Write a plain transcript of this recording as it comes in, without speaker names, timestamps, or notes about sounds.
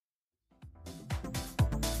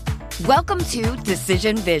Welcome to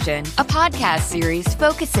Decision Vision, a podcast series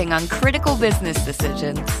focusing on critical business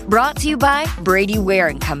decisions. Brought to you by Brady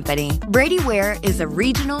Ware & Company. Brady Ware is a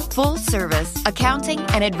regional, full-service accounting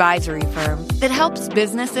and advisory firm that helps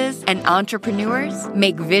businesses and entrepreneurs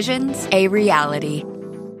make visions a reality.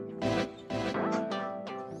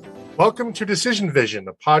 Welcome to Decision Vision,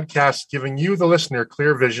 a podcast giving you, the listener,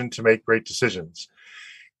 clear vision to make great decisions.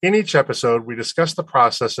 In each episode, we discuss the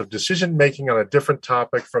process of decision-making on a different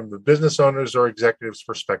topic from the business owner's or executive's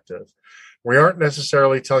perspective. We aren't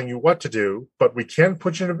necessarily telling you what to do, but we can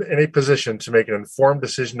put you in a position to make an informed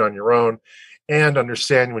decision on your own and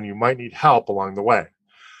understand when you might need help along the way.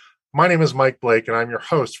 My name is Mike Blake, and I'm your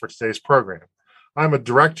host for today's program. I'm a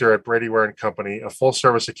director at Brady Ware & Company, a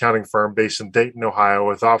full-service accounting firm based in Dayton, Ohio,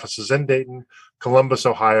 with offices in Dayton, Columbus,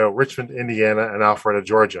 Ohio, Richmond, Indiana, and Alpharetta,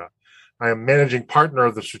 Georgia. I am managing partner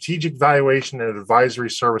of the Strategic Valuation and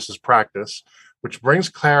Advisory Services practice, which brings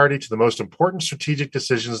clarity to the most important strategic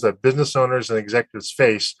decisions that business owners and executives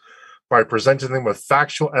face by presenting them with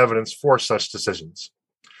factual evidence for such decisions.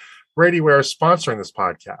 Brady Ware is sponsoring this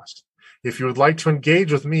podcast. If you would like to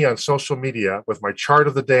engage with me on social media with my chart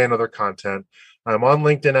of the day and other content, I'm on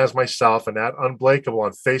LinkedIn as myself and at Unblakeable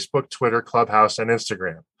on Facebook, Twitter, Clubhouse, and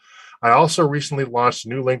Instagram. I also recently launched a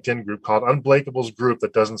new LinkedIn group called Unblakeable's Group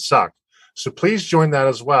That Doesn't Suck. So please join that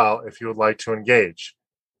as well if you would like to engage.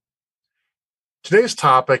 Today's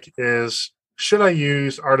topic is, should I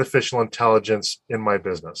use artificial intelligence in my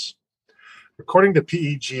business? According to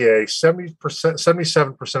PEGA,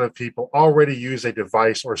 77% of people already use a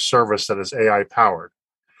device or service that is AI powered.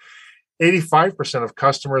 85% of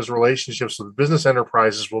customers' relationships with business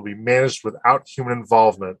enterprises will be managed without human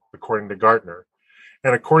involvement, according to Gartner.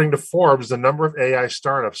 And according to Forbes, the number of AI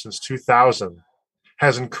startups since 2000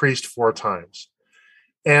 has increased 4 times.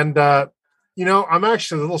 And, I'm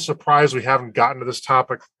actually a little surprised we haven't gotten to this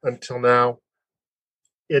topic until now.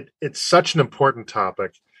 It's such an important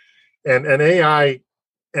topic. And AI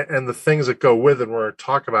and the things that go with it, we're going to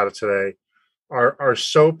talk about it today, are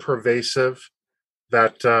so pervasive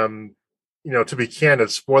that, to be candid,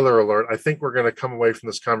 spoiler alert, I think we're going to come away from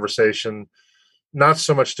this conversation not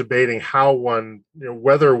so much debating how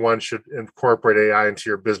whether one should incorporate AI into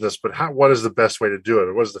your business, but what is the best way to do it,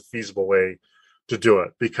 or what is the feasible way to do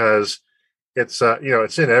it? Because it's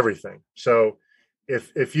it's in everything. So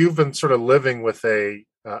if you've been sort of living with a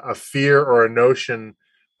fear or a notion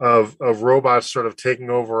of robots sort of taking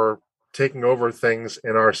over things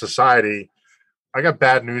in our society, I got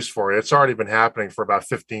bad news for you. It's already been happening for about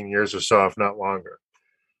 15 years or so, if not longer.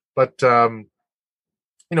 But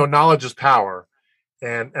knowledge is power.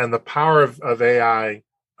 And the power of AI,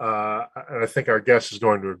 and I think our guest is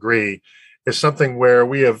going to agree, is something where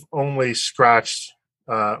we have only scratched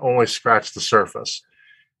the surface,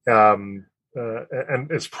 and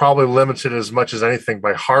it's probably limited as much as anything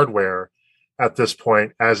by hardware at this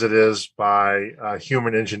point as it is by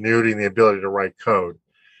human ingenuity and the ability to write code.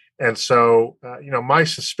 And so, my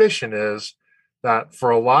suspicion is that for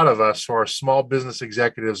a lot of us who are small business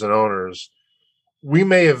executives and owners, we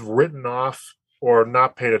may have written off or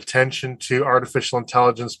not paid attention to artificial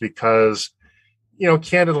intelligence because,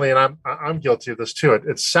 candidly, and I'm guilty of this too,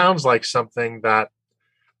 it sounds like something that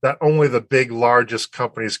only the big, largest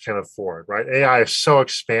companies can afford, right? AI is so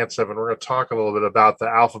expansive, and we're going to talk a little bit about the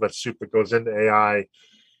alphabet soup that goes into AI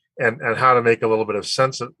and how to make a little bit of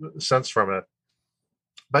sense from it.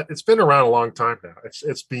 But it's been around a long time now.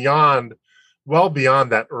 It's well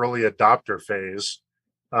beyond that early adopter phase.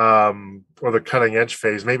 Or the cutting edge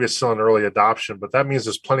phase. Maybe it's still an early adoption, but that means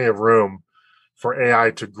there's plenty of room for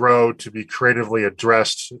AI to grow, to be creatively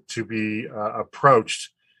addressed, to be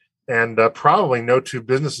approached. And probably no two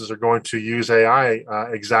businesses are going to use AI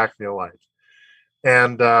exactly alike.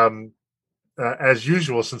 And as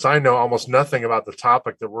usual, since I know almost nothing about the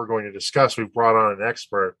topic that we're going to discuss, we've brought on an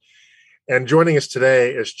expert. And joining us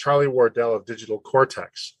today is Charlie Wardell of Digital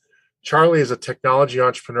Cortex. Charlie is a technology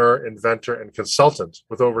entrepreneur, inventor, and consultant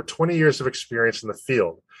with over 20 years of experience in the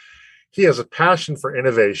field. He has a passion for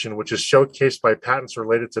innovation, which is showcased by patents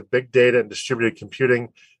related to big data and distributed computing,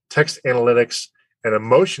 text analytics, and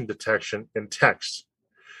emotion detection in text.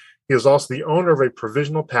 He is also the owner of a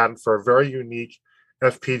provisional patent for a very unique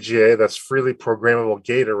FPGA, that's freely programmable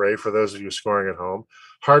gate array for those of you scoring at home,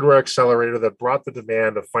 hardware accelerator that brought the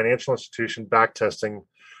demand of financial institution backtesting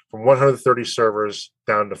from 130 servers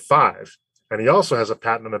down to 5. And he also has a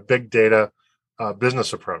patent on a big data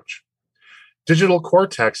business approach. Digital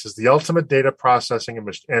Cortex is the ultimate data processing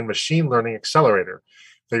and machine learning accelerator.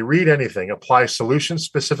 They read anything, apply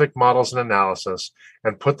solution-specific models and analysis,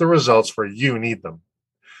 and put the results where you need them.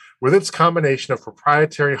 With its combination of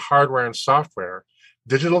proprietary hardware and software,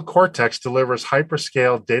 Digital Cortex delivers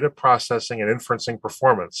hyperscale data processing and inferencing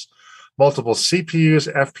performance. Multiple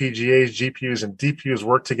CPUs, FPGAs, GPUs, and DPUs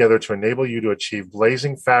work together to enable you to achieve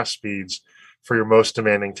blazing fast speeds for your most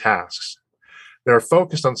demanding tasks. They're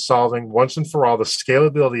focused on solving once and for all the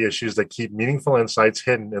scalability issues that keep meaningful insights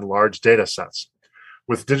hidden in large data sets.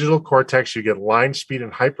 With Digital Cortex, you get line speed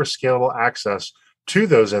and hyperscalable access to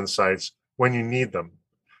those insights when you need them.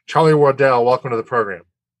 Charlie Wardell, welcome to the program.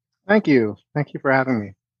 Thank you. Thank you for having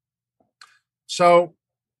me. So,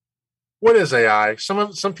 what is AI?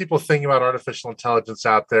 Some people thinking about artificial intelligence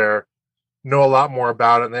out there know a lot more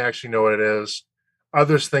about it, and they actually know what it is.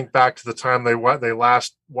 Others think back to the time they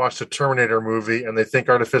last watched a Terminator movie, and they think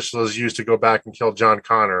artificial is used to go back and kill John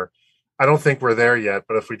Connor. I don't think we're there yet,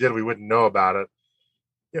 but if we did, we wouldn't know about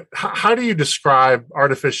it. How do you describe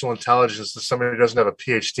artificial intelligence to somebody who doesn't have a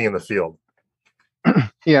PhD in the field?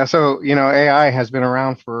 Yeah, so AI has been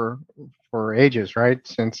around for ages, right?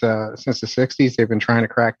 Since the 60s, they've been trying to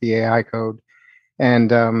crack the AI code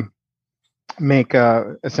and make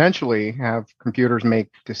essentially have computers make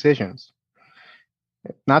decisions.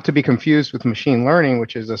 Not to be confused with machine learning,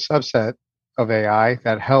 which is a subset of AI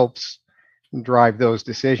that helps drive those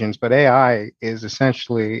decisions. But AI is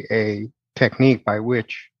essentially a technique by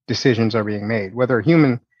which decisions are being made. Whether a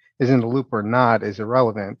human is in the loop or not is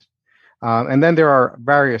irrelevant. And then there are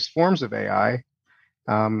various forms of AI.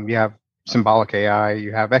 You have symbolic AI,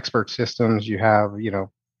 you have expert systems, you have,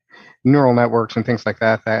 neural networks and things like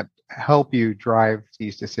that that help you drive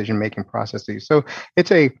these decision-making processes. So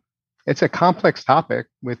it's a complex topic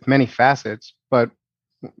with many facets, but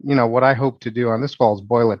what I hope to do on this call is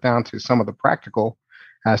boil it down to some of the practical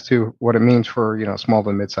as to what it means for, small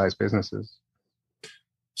to mid-sized businesses.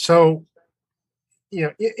 So,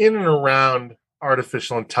 in and around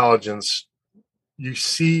artificial intelligence, you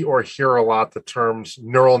see or hear a lot the terms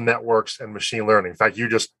neural networks and machine learning. In fact, you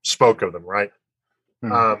just spoke of them, right?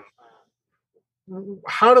 Mm-hmm.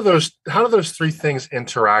 How do those three things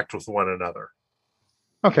interact with one another?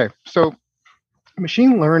 Okay, so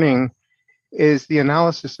machine learning is the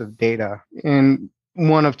analysis of data in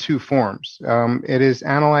one of two forms. It is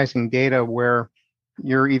analyzing data where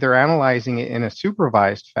you're either analyzing it in a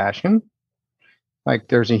supervised fashion, like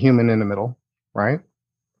there's a human in the middle, right?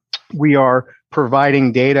 We are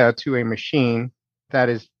providing data to a machine that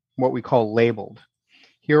is what we call labeled.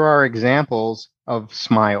 Here are examples of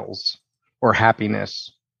smiles or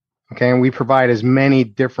happiness, okay? And we provide as many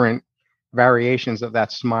different variations of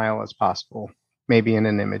that smile as possible, maybe in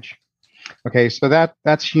an image. Okay, so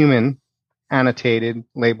that's human annotated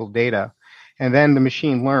labeled data. And then the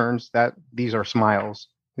machine learns that these are smiles,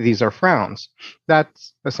 these are frowns.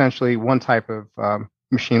 That's essentially one type of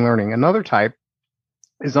machine learning. Another type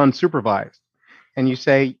is unsupervised. And you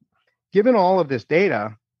say, given all of this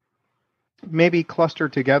data, maybe cluster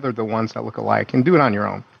together the ones that look alike and do it on your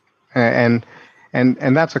own. And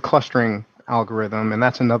that's a clustering algorithm, and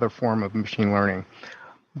that's another form of machine learning,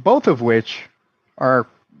 both of which are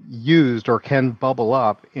used or can bubble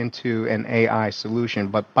up into an AI solution,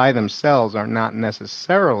 but by themselves are not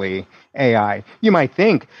necessarily AI. You might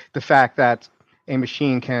think the fact that a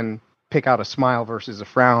machine can pick out a smile versus a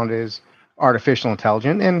frown is artificial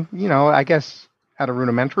intelligence, and I guess at a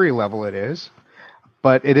rudimentary level it is,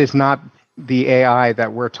 but it is not the AI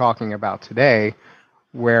that we're talking about today,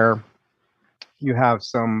 where you have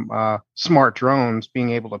some smart drones being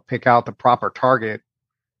able to pick out the proper target,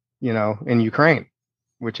 in Ukraine,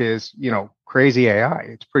 which is, crazy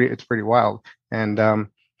AI. It's pretty wild. And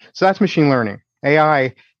so that's machine learning.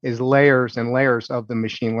 AI is layers and layers of the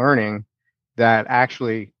machine learning that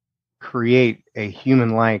actually create a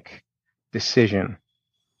human-like decision,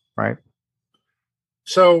 right?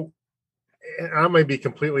 So, I may be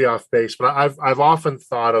completely off base, but I've often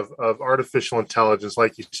thought of artificial intelligence,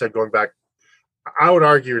 like you said, going back. I would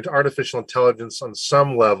argue artificial intelligence on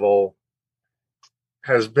some level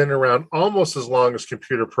has been around almost as long as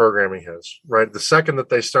computer programming has, right? The second that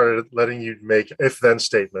they started letting you make if-then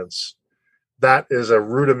statements, that is a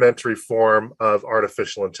rudimentary form of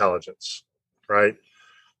artificial intelligence, right?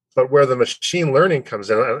 But where the machine learning comes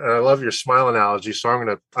in, and I love your smile analogy, so I'm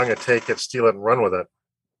gonna take it, steal it, and run with it.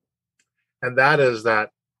 And that is that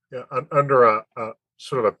under a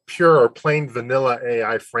sort of a pure or plain vanilla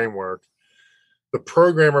AI framework, the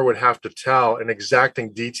programmer would have to tell in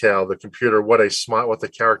exacting detail the computer what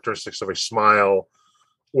the characteristics of a smile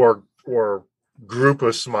or group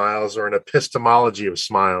of smiles or an epistemology of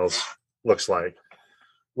smiles looks like.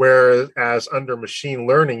 Whereas under machine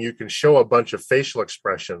learning, you can show a bunch of facial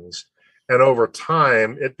expressions, and over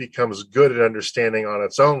time, it becomes good at understanding on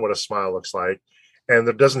its own what a smile looks like. And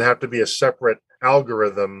there doesn't have to be a separate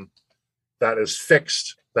algorithm that is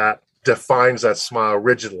fixed, that defines that smile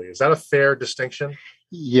rigidly. Is that a fair distinction?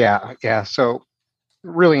 Yeah. So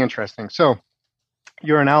really interesting. So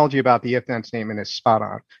your analogy about the if-then statement is spot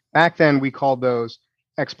on. Back then, we called those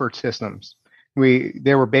expert systems.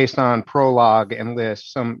 They were based on Prolog and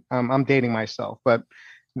Lisp. I'm dating myself, but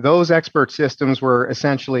those expert systems were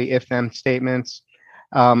essentially if-then statements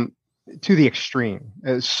to the extreme.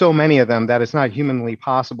 So many of them that it's not humanly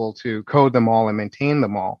possible to code them all and maintain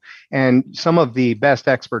them all. And some of the best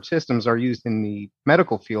expert systems are used in the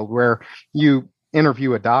medical field, where you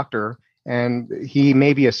interview a doctor and he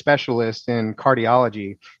may be a specialist in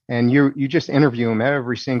cardiology, and you just interview him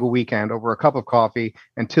every single weekend over a cup of coffee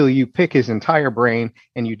until you pick his entire brain,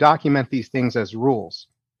 and you document these things as rules,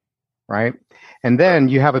 right? And then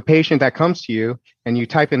you have a patient that comes to you and you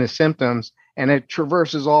type in his symptoms, and it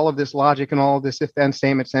traverses all of this logic and all of this if-then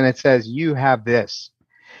statements, and it says, you have this.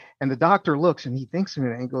 And the doctor looks and he thinks of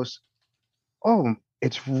it and he goes, oh,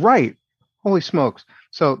 it's right. Holy smokes.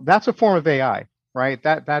 So that's a form of AI. Right?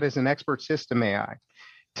 That is an expert system AI.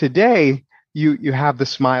 Today, you have the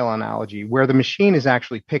smile analogy, where the machine is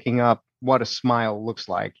actually picking up what a smile looks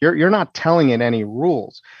like. You're not telling it any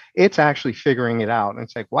rules. It's actually figuring it out. And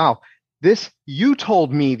it's like, wow, you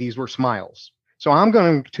told me these were smiles. So I'm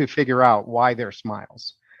going to figure out why they're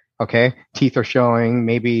smiles. Okay. Teeth are showing,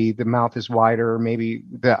 maybe the mouth is wider, maybe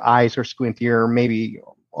the eyes are squintier, maybe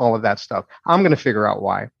all of that stuff. I'm going to figure out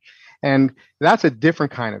why. And that's a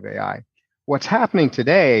different kind of AI. What's happening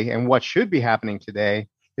today, and what should be happening today,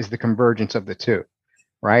 is the convergence of the two,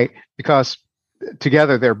 right? Because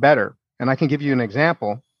together they're better. And I can give you an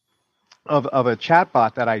example of a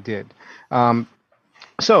chatbot that I did.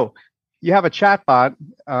 So you have a chatbot.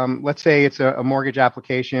 Let's say it's a mortgage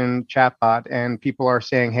application chatbot, and people are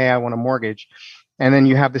saying, hey, I want a mortgage. And then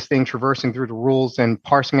you have this thing traversing through the rules and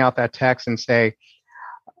parsing out that text and say,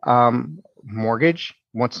 mortgage,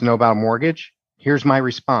 wants to know about a mortgage. Here's my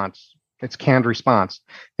response. It's canned response.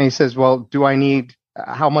 And he says, well,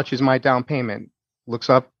 how much is my down payment?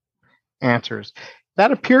 Looks up, answers.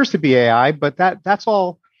 That appears to be AI, but that's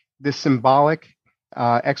all this symbolic,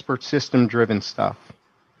 expert system driven stuff.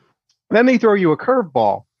 Then they throw you a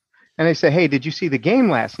curveball and they say, hey, did you see the game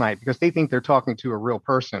last night? Because they think they're talking to a real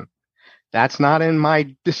person. That's not in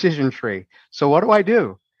my decision tree. So what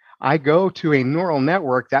do? I go to a neural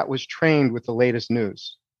network that was trained with the latest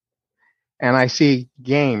news. And I see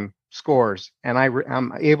game scores, and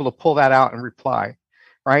I'm able to pull that out and reply,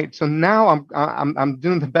 right? So now I'm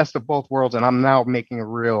doing the best of both worlds, and I'm now making a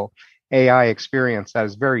real AI experience that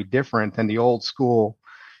is very different than the old school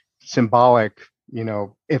symbolic,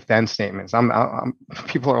 if-then statements.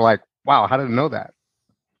 People are like, wow, how did I know that?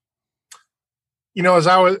 As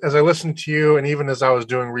I listened to you, and even as I was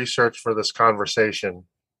doing research for this conversation,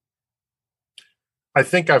 I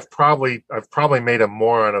think I've probably made a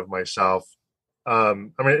moron of myself.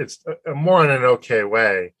 It's a moron in an okay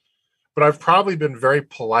way, but I've probably been very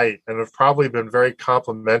polite and have probably been very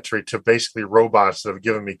complimentary to basically robots that have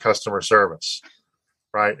given me customer service,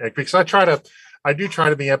 right? Because I do try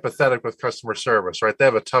to be empathetic with customer service, right? They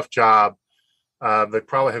have a tough job. They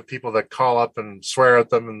probably have people that call up and swear at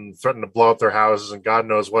them and threaten to blow up their houses and God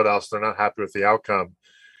knows what else. They're not happy with the outcome.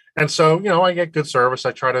 And so, I get good service.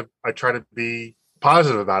 I try to be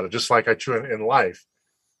positive about it, just like I do in life.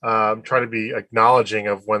 Try to be acknowledging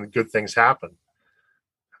of when good things happen.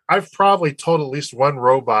 I've probably told at least one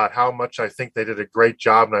robot how much I think they did a great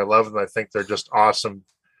job and I love them. I think they're just awesome,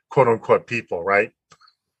 quote unquote, people, right?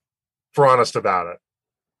 For honest about it.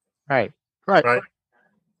 Right.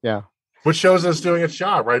 Yeah. Which shows it's doing its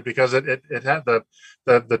job, right? Because it had the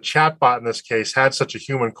chatbot in this case had such a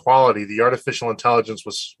human quality. The artificial intelligence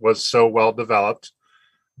was so well developed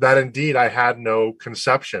that indeed I had no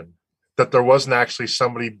conception that there wasn't actually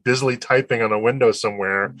somebody busily typing on a window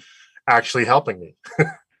somewhere actually helping me.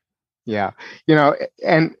 Yeah.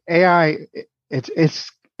 And AI,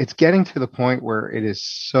 it's getting to the point where it is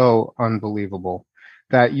so unbelievable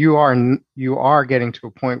that you are getting to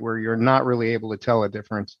a point where you're not really able to tell a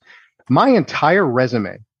difference. My entire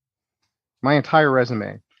resume,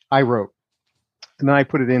 I wrote, and then I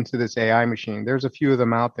put it into this AI machine. There's a few of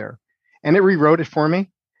them out there, and it rewrote it for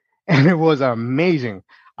me, and it was amazing.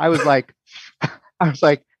 I was like,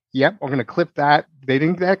 yep, we're going to clip that. They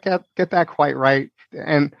didn't get that quite right.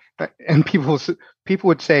 And people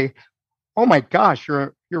would say, oh my gosh,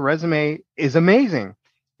 your resume is amazing.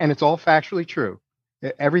 And it's all factually true.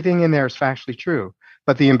 Everything in there is factually true.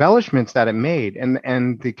 But the embellishments that it made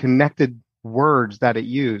and the connected words that it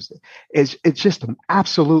used, it's just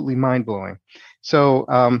absolutely mind-blowing.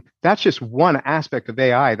 So that's just one aspect of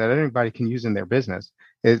AI that anybody can use in their business.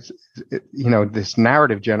 It's this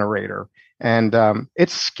narrative generator And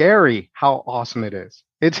it's scary how awesome it is.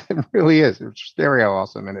 It really is. It's scary how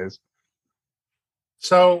awesome it is.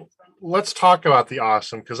 So let's talk about the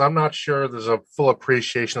awesome, because I'm not sure there's a full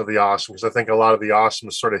appreciation of the awesome, because I think a lot of the awesome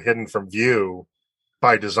is sort of hidden from view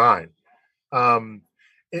by design.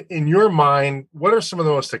 In your mind, what are some of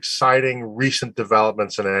the most exciting recent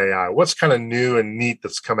developments in AI? What's kind of new and neat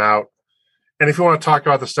that's come out? And if you want to talk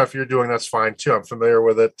about the stuff you're doing, that's fine too. I'm familiar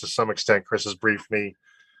with it to some extent. Chris has briefed me,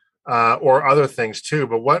 or other things too.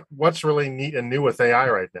 But what's really neat and new with AI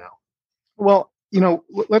right now? Well,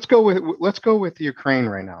 let's go with Ukraine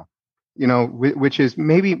right now. Which is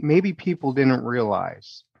maybe people didn't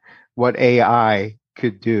realize what AI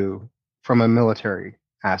could do from a military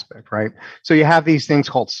aspect, right? So you have these things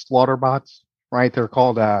called slaughter bots, right? They're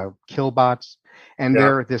called kill bots, and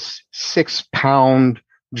they're this 6-pound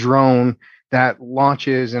drone that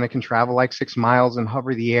launches, and it can travel like 6 miles and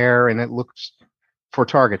hover the air, and it looks for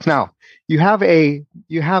targets. Now you have a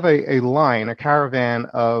line, a caravan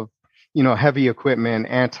of heavy equipment,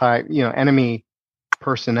 enemy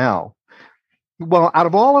personnel. Well, out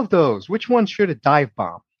of all of those, which one should it dive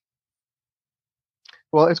bomb?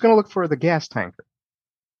 Well, it's going to look for the gas tanker.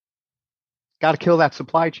 Got to kill that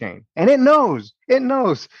supply chain. And it knows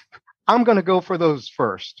I'm going to go for those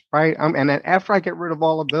first, right? And then after I get rid of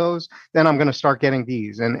all of those, then I'm going to start getting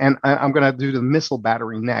these. And I'm going to do the missile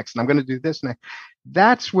battery next. And I'm going to do this next.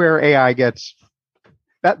 That's where AI gets,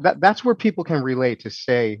 that's where people can relate to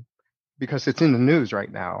say, because it's in the news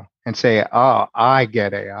right now, and say, oh, I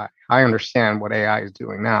get AI. I understand what AI is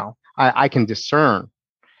doing now. I can discern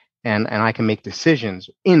and I can make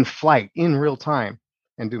decisions in flight, in real time,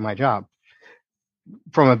 and do my job.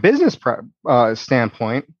 From a business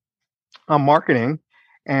standpoint, I'm marketing,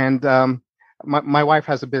 and my wife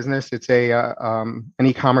has a business. It's an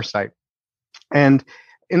e-commerce site. And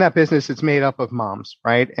in that business, it's made up of moms,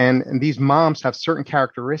 right? And these moms have certain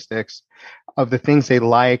characteristics of the things they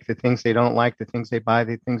like, the things they don't like, the things they buy,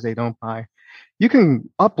 the things they don't buy. You can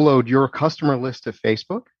upload your customer list to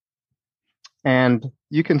Facebook, and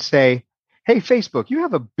you can say, hey, Facebook, you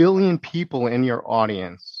have 1 billion people in your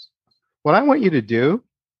audience. What I want you to do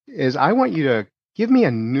is I want you to give me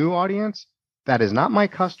a new audience that is not my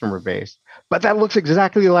customer base, but that looks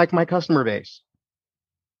exactly like my customer base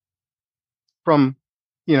from,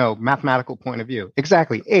 mathematical point of view.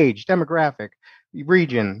 Exactly. Age, demographic,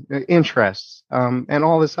 region, interests, and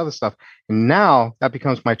all this other stuff. And now that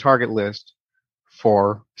becomes my target list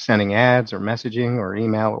for sending ads or messaging or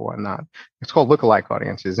email or whatnot. It's called lookalike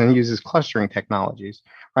audiences, and it uses clustering technologies,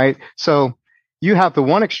 right? So you have the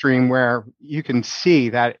one extreme where you can see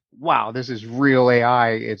that, wow, this is real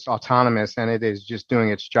AI. It's autonomous and it is just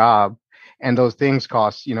doing its job. And those things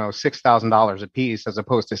cost, $6,000 a piece as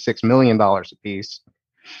opposed to $6 million a piece.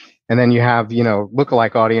 And then you have,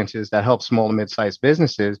 lookalike audiences that help small to mid-sized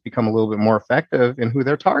businesses become a little bit more effective in who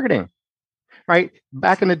they're targeting, right?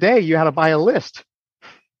 Back in the day, you had to buy a list.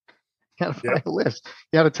 You had to buy a list.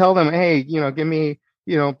 You had to tell them, hey, give me,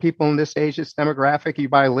 people in this age, this demographic. You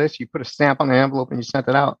buy a list, you put a stamp on the envelope, and you sent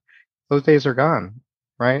it out. Those days are gone,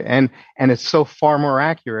 right? And it's so far more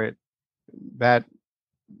accurate that,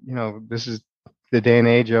 this is the day and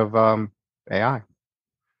age of AI.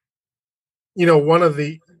 One of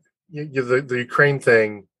the Ukraine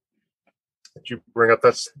thing that you bring up,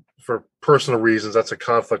 that's for personal reasons. That's a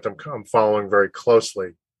conflict I'm following very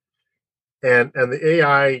closely. And the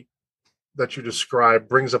AI that you described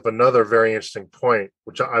brings up another very interesting point,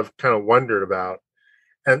 which I've kind of wondered about.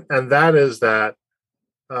 And that is that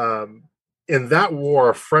in that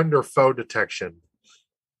war, friend or foe detection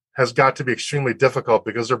has got to be extremely difficult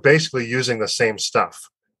because they're basically using the same stuff.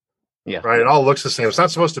 Yeah. Right. It all looks the same. It's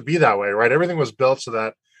not supposed to be that way, right? Everything was built so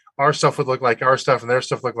that our stuff would look like our stuff and their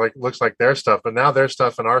stuff looks like their stuff. But now their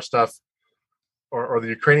stuff and our stuff or the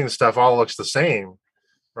Ukrainian stuff all looks the same.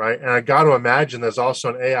 Right. And I got to imagine there's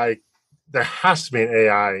also an AI. There has to be an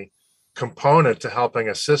AI component to helping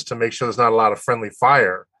assist to make sure there's not a lot of friendly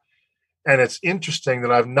fire. And it's interesting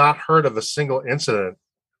that I've not heard of a single incident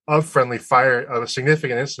of friendly fire, of a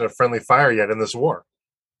significant incident of friendly fire yet in this war.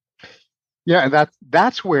 Yeah, and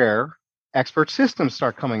that's where expert systems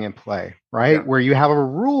start coming in play, right? Yeah. Where you have a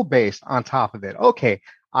rule base on top of it. Okay,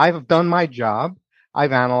 I've done my job.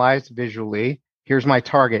 I've analyzed visually. Here's my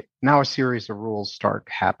target. Now a series of rules start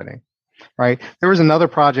happening, right? There was another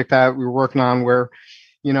project that we were working on where,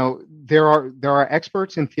 there are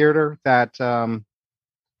experts in theater that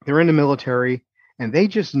they're in the military and they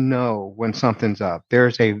just know when something's up.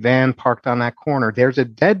 There's a van parked on that corner. There's a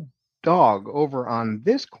dead dog over on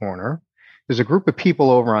this corner. There's a group of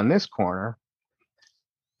people over on this corner,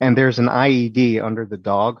 and there's an IED under the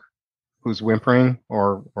dog. who's whimpering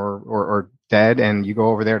or dead, and you go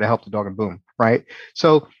over there to help the dog, and boom, right?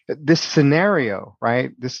 So this scenario,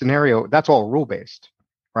 that's all rule based,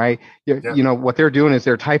 right? You know what they're doing is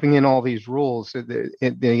they're typing in all these rules.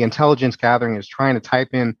 The intelligence gathering is trying to type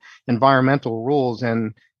in environmental rules,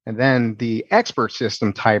 and then the expert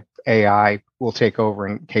system type AI will take over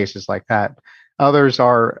in cases like that. Others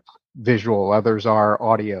are visual, others are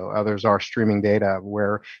audio, others are streaming data,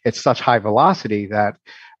 where it's such high velocity that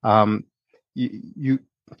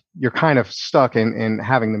you're kind of stuck in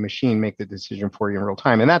having the machine make the decision for you in real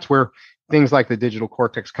time. And that's where things like the digital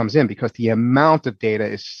cortex comes in, because the amount of data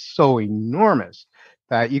is so enormous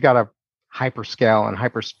that you got to hyperscale and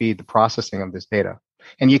hyperspeed the processing of this data.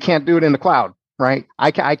 And you can't do it in the cloud, right?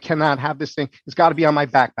 I cannot have this thing. It's got to be on my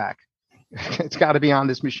backpack. It's got to be on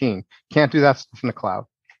this machine. Can't do that stuff in the cloud.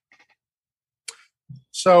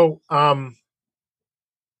 So,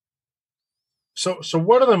 so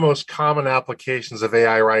what are the most common applications of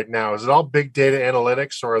AI right now? Is it all big data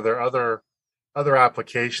analytics, or are there other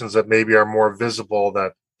applications that maybe are more visible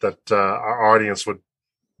that our audience would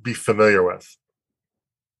be familiar with?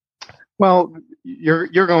 Well, you're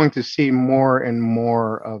going to see more and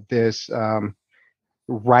more of this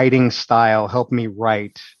writing style. Help me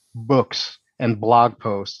write books and blog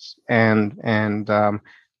posts, and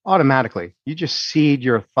automatically you just seed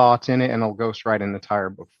your thoughts in it, and it'll ghost write an entire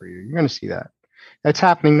book for you. You're going to see that. It's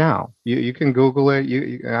happening now. You can Google it.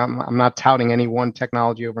 I'm not touting any one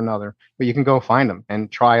technology over another, but you can go find them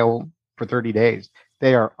and trial for 30 days.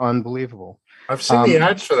 They are unbelievable. I've seen the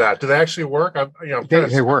ads for that. Do they actually work?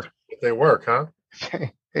 They work. They work, huh?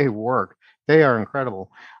 They work. They are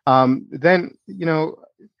incredible. Then,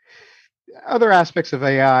 other aspects of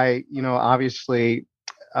AI, obviously,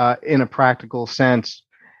 in a practical sense,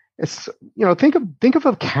 it's, think of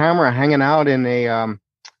a camera hanging out in a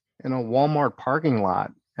Walmart parking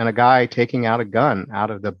lot, and a guy taking out a gun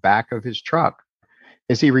out of the back of his truck.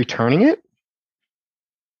 Is he returning it?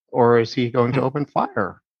 Or is he going to open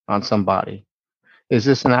fire on somebody? Is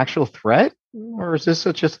this an actual threat? Or is this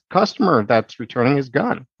just a customer that's returning his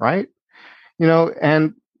gun, right?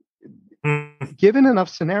 And given enough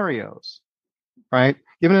scenarios, right?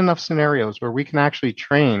 Given enough scenarios where we can actually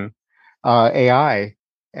train AI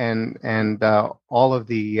and all of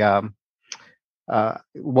the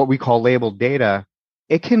what we call labeled data,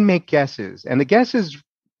 it can make guesses, and the guesses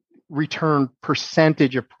return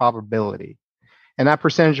percentage of probability. And that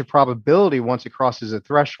percentage of probability, once it crosses a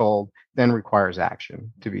threshold, then requires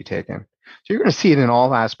action to be taken. So you're going to see it in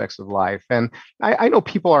all aspects of life. And I know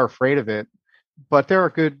people are afraid of it, but there are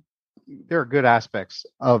good aspects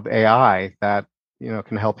of AI that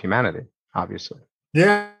can help humanity, obviously.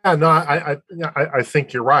 Yeah, no, I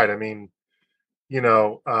think you're right. I mean,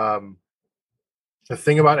 the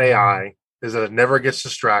thing about AI is that it never gets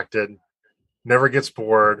distracted, never gets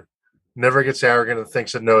bored, never gets arrogant, and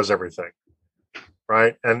thinks it knows everything,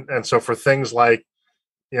 right? And so for things like,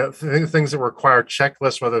 things that require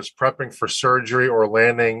checklists, whether it's prepping for surgery or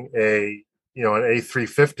landing an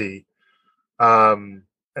A350,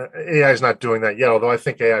 AI is not doing that yet. Although I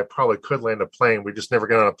think AI probably could land a plane. We just never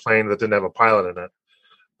got on a plane that didn't have a pilot in it.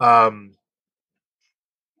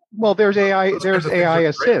 Well, there's AI. There's AI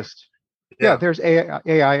assist. Yeah, there's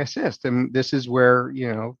AI assist, and this is where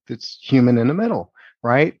it's human in the middle,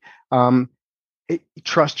 right?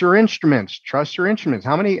 Trust your instruments. Trust your instruments.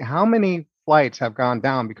 How many flights have gone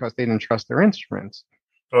down because they didn't trust their instruments?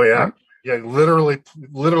 Oh yeah, right? Yeah. Literally,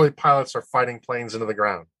 pilots are fighting planes into the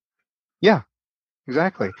ground. Yeah,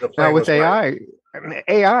 exactly. Now with AI,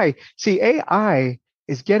 AI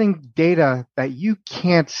is getting data that you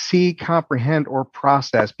can't see, comprehend, or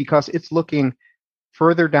process because it's looking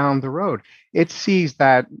further down the road. It sees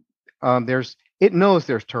that it knows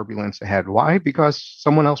there's turbulence ahead. Why? Because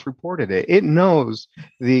someone else reported it. It knows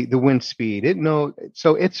the wind speed.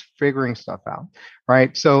 So it's figuring stuff out,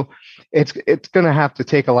 right? So it's going to have to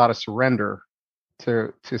take a lot of surrender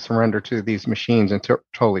to surrender to these machines and to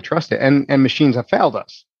totally trust it. And machines have failed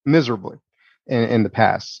us miserably in the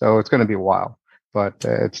past. So it's going to be a while, but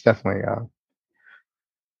it's definitely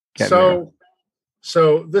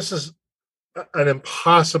so this is an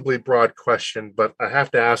impossibly broad question, but I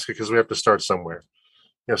have to ask it because we have to start somewhere.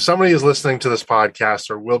 Somebody is listening to this podcast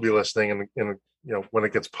or will be listening in when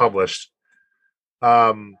it gets published.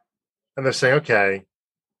 And they're saying, okay,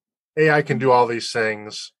 AI can do all these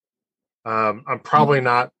things. I'm probably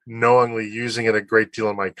not knowingly using it a great deal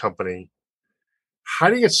in my company. How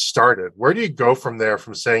do you get started? Where do you go from there,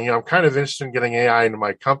 from saying, I'm kind of interested in getting AI into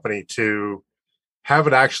my company, to have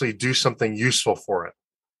it actually do something useful for it?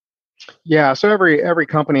 Yeah, so every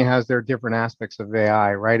company has their different aspects of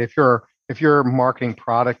AI, right? If you're if you're marketing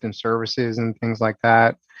product and services and things like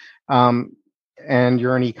that, and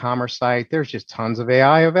you're an e-commerce site, there's just tons of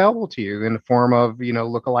AI available to you in the form of,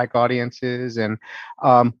 lookalike audiences and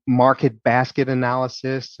market basket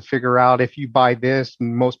analysis to figure out if you buy this,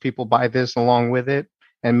 most people buy this along with it,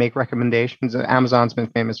 and make recommendations. Amazon's been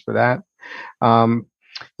famous for that.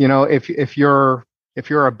 If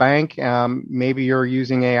you're a bank, maybe you're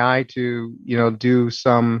using AI to, do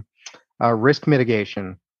some risk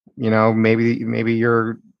mitigation. Maybe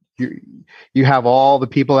you have all the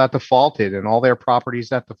people that defaulted and all their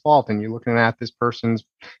properties at default, and you're looking at this person's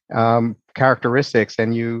characteristics,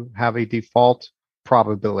 and you have a default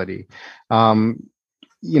probability. Most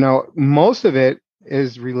of it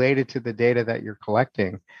is related to the data that you're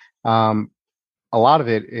collecting. A lot of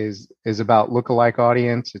it is about lookalike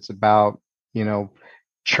audience. It's about,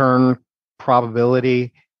 churn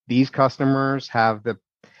probability. These customers have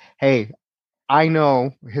hey, I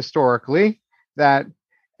know historically that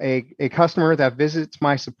a customer that visits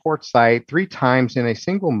my support site 3 times in a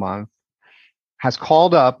single month has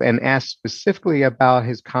called up and asked specifically about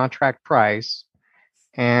his contract price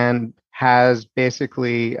and has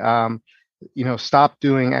basically, stopped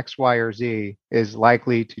doing X, Y, or Z, is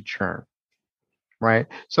likely to churn. Right.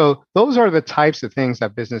 So those are the types of things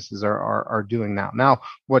that businesses are doing now. Now,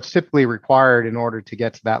 what's typically required in order to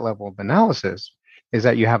get to that level of analysis is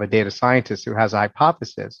that you have a data scientist who has a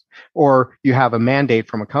hypothesis, or you have a mandate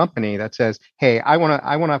from a company that says, hey, I want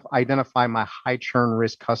to identify my high churn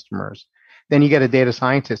risk customers. Then you get a data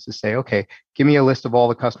scientist to say, okay, give me a list of all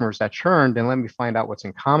the customers that churned and let me find out what's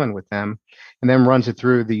in common with them, and then runs it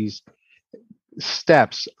through these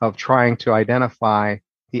steps of trying to identify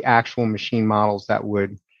the actual machine models that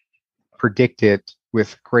would predict it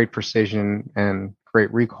with great precision and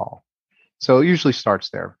great recall. So it usually starts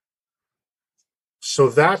there. So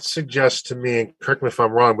that suggests to me, and correct me if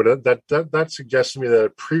I'm wrong, but that suggests to me that a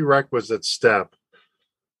prerequisite step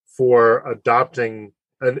for adopting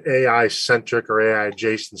an AI-centric or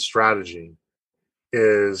AI-adjacent strategy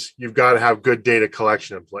is you've got to have good data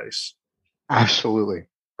collection in place. Absolutely.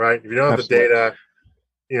 Right? If you don't have Absolutely. The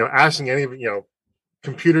data, asking any of,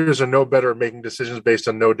 computers are no better at making decisions based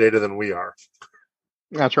on no data than we are.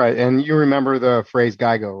 That's right. And you remember the phrase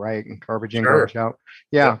GIGO, right? Garbage in, garbage out.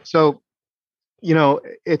 Yeah. So, I'm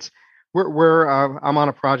on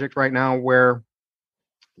a project right now where,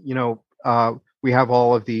 we have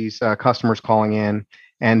all of these customers calling in,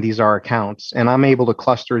 and these are accounts, and I'm able to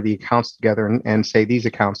cluster the accounts together and say, these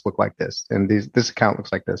accounts look like this, and this account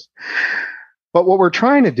looks like this. But what we're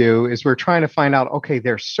trying to do is we're trying to find out, okay,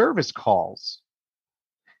 their service calls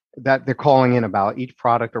that they're calling in about, each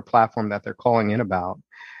product or platform that they're calling in about,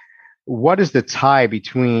 what is the tie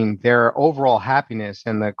between their overall happiness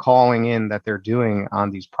and the calling in that they're doing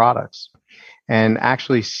on these products, and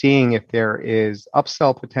actually seeing if there is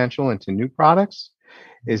upsell potential into new products.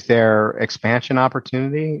 Is there expansion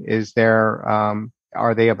opportunity? Is there,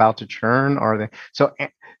 are they about to churn?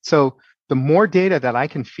 So the more data that I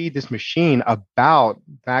can feed this machine about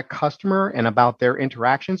that customer and about their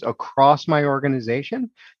interactions across my organization,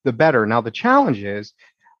 the better. Now, the challenge is,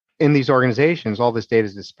 in these organizations, all this data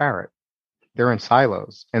is disparate. They're in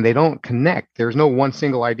silos and they don't connect. There's no one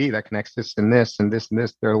single ID that connects this and this and this and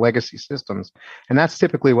this. They're legacy systems. And that's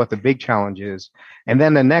typically what the big challenge is. And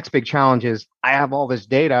then the next big challenge is, I have all this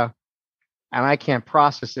data and I can't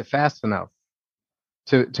process it fast enough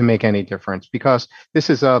to make any difference, because this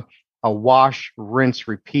is a wash, rinse,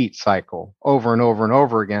 repeat cycle over and over and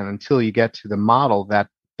over again until you get to the model that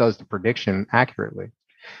does the prediction accurately.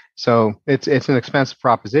 So it's an expensive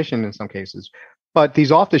proposition in some cases. But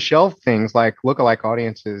these off-the-shelf things like lookalike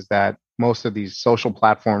audiences that most of these social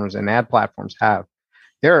platforms and ad platforms have,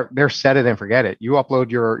 they're set it and forget it. You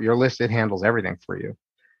upload your list, it handles everything for you.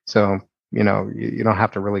 So, you don't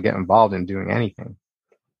have to really get involved in doing anything.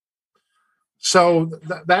 So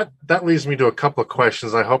that leads me to a couple of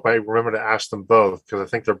questions. I hope I remember to ask them both, because I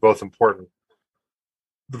think they're both important.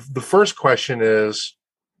 The first question is,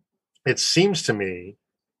 it seems to me,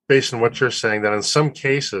 based on what you're saying, that in some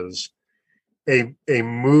cases, a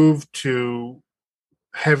move to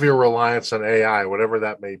heavier reliance on AI, whatever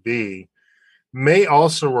that may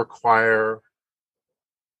also require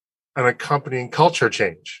an accompanying culture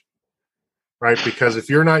change, right? Because if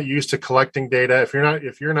you're not used to collecting data, if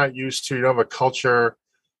you're not used to, you don't have a culture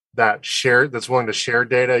that's willing to share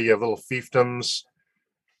data, you have little fiefdoms,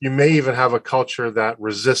 you may even have a culture that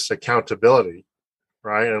resists accountability,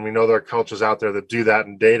 right? And we know there are cultures out there that do that,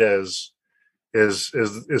 and data is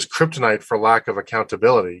kryptonite for lack of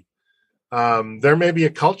accountability. There may be a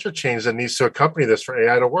culture change that needs to accompany this for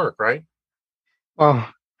AI to work, right? Well,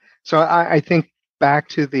 so I think back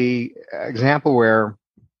to the example where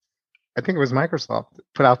I think it was Microsoft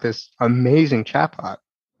put out this amazing chatbot,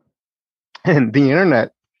 and the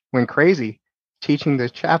internet went crazy teaching the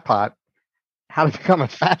chatbot how to become a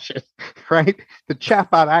fascist, right? The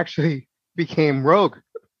chatbot actually became rogue.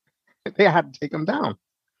 They had to take him down,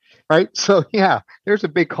 right? So yeah, there's a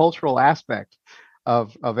big cultural aspect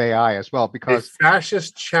of AI as well, because a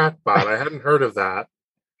fascist chatbot. I hadn't heard of that.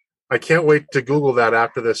 I can't wait to Google that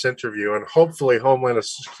after this interview, and hopefully Homeland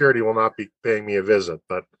Security will not be paying me a visit.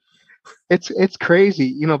 But it's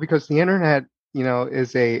crazy, because the internet,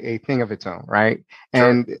 is a thing of its own, right?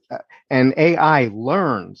 Sure. And AI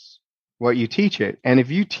learns what you teach it, and if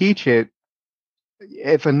you teach it,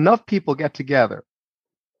 if enough people get together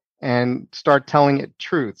and start telling it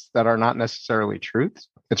truths that are not necessarily truths,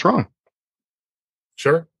 it's wrong.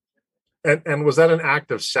 Sure. And was that an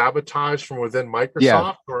act of sabotage from within Microsoft?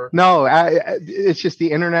 Yeah. Or No, it's just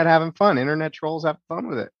the internet having fun. Internet trolls have fun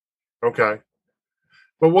with it. okay.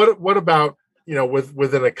 But what about,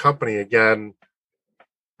 within a company again?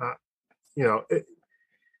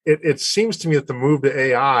 It seems to me that the move to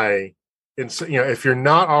AI, if you're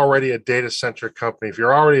not already a data centric company, if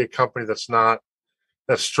you're already a company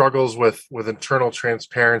that struggles with internal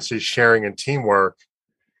transparency, sharing, and teamwork,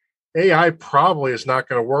 AI probably is not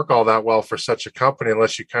going to work all that well for such a company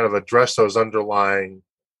unless you kind of address those underlying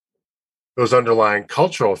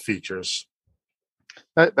cultural features.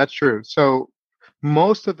 That's true. So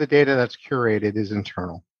most of the data that's curated is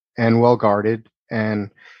internal and well guarded, and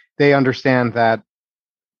they understand that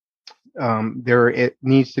it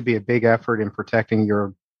needs to be a big effort in protecting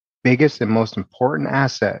your biggest and most important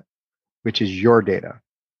asset, which is your data,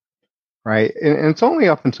 right? And it's only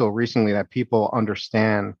up until recently that people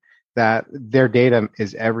understand that their data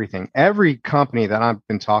is everything. Every company that I've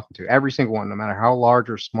been talking to, every single one, no matter how large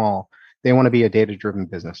or small, they want to be a data-driven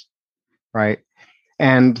business, right?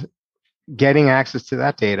 And getting access to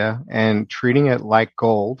that data and treating it like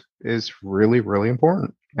gold is really, really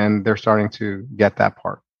important. And they're starting to get that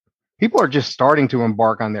part. People are just starting to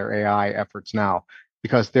embark on their AI efforts now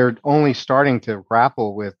because they're only starting to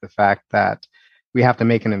grapple with the fact that we have to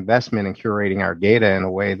make an investment in curating our data in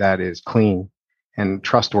a way that is clean and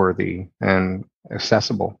trustworthy and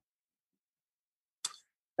accessible.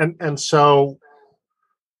 And so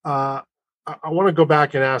I want to go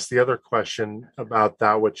back and ask the other question about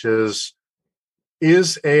that, which is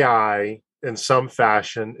AI in some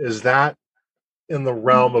fashion, is that in the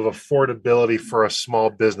realm of affordability for a small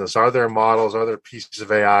business? Are there models, are there pieces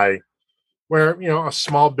of AI where, a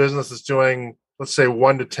small business that's doing, let's say,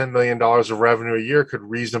 $1 to $10 million of revenue a year could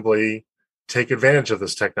reasonably take advantage of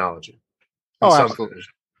this technology? Oh, absolutely.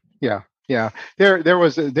 Yeah.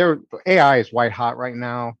 AI is white hot right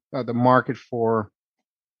now. The market for,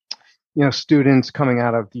 students coming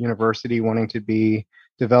out of the university wanting to be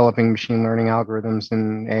developing machine learning algorithms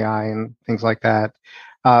and AI and things like that.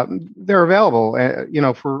 They're available,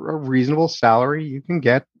 for a reasonable salary. You can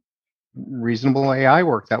get reasonable AI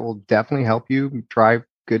work that will definitely help you drive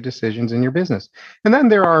good decisions in your business. And then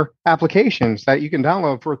there are applications that you can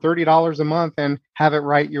download for $30 a month and have it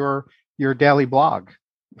write your daily blog.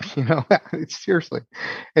 Seriously,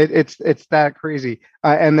 it's that crazy.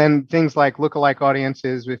 And then things like lookalike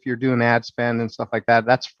audiences, if you're doing ad spend and stuff like that,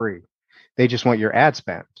 that's free. They just want your ad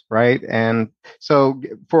spend, right? And so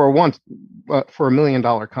for a $1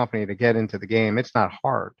 million company to get into the game, it's not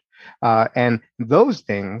hard. And those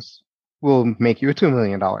things will make you a $2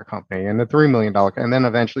 million company and a $3 million, and then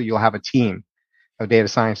eventually you'll have a team of data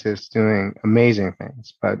scientists doing amazing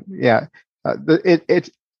things. But yeah,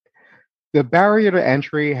 the barrier to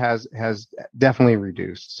entry has definitely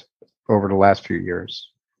reduced over the last few years.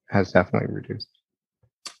 Has definitely reduced.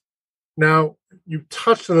 Now, you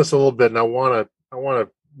touched on this a little bit, and I want to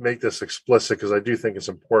make this explicit because I do think it's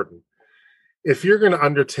important. If you're going to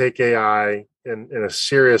undertake AI in a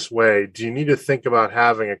serious way, do you need to think about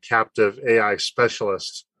having a captive AI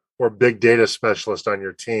specialist or big data specialist on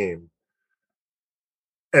your team?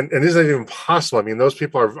 And is that even possible? I mean, those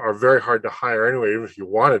people are very hard to hire anyway, even if you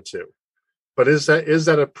wanted to. But is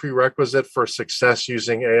that a prerequisite for success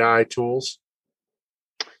using AI tools?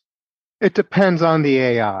 It depends on the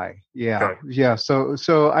AI. Yeah. Okay. Yeah.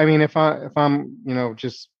 So I mean, if I'm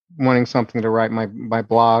just wanting something to write my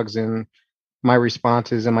blogs and my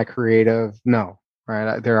responses and my creative, no,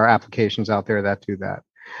 right? There are applications out there that do that.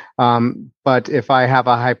 But if I have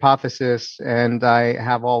a hypothesis and I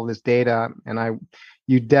have all this data, and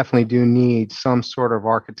you definitely do need some sort of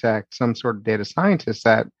architect, some sort of data scientist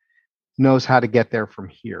that knows how to get there from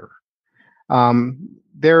here.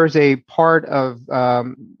 There is a part of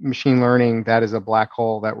machine learning that is a black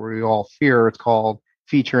hole that we all fear. It's called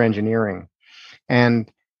feature engineering.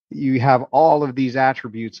 And you have all of these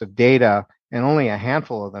attributes of data, and only a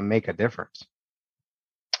handful of them make a difference,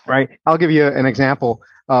 right? I'll give you an example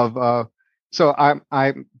of, so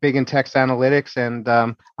I'm big in text analytics, and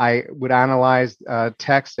I would analyze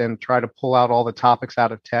text and try to pull out all the topics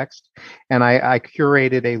out of text. And I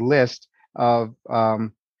curated a list of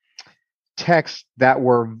texts that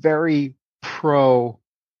were very pro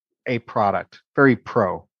a product, very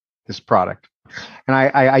pro this product. And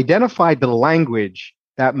I identified the language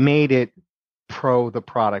that made it pro the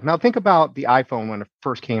product. Now think about the iPhone when it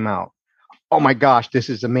first came out. Oh my gosh, this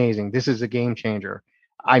is amazing. This is a game changer.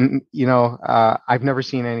 I've never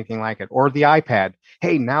seen anything like it. Or the iPad.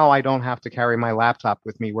 Hey, now I don't have to carry my laptop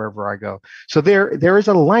with me wherever I go. So there is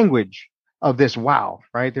a language of this wow,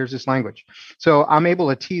 right? There's this language. So I'm able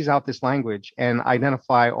to tease out this language and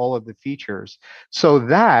identify all of the features so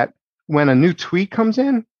that when a new tweet comes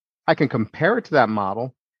in, I can compare it to that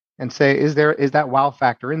model and say, is that wow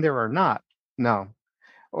factor in there or not? No.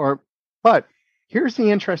 But here's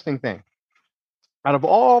the interesting thing. Out of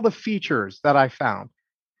all the features that I found,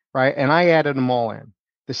 right, and I added them all in,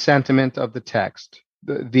 the sentiment of the text,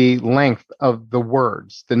 the length of the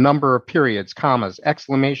words, the number of periods, commas,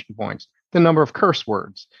 exclamation points, the number of curse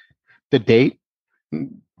words, the date,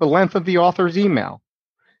 the length of the author's email.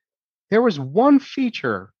 There was one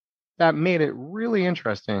feature that made it really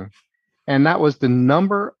interesting, and that was the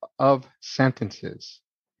number of sentences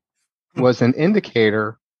was an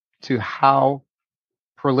indicator to how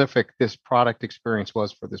prolific this product experience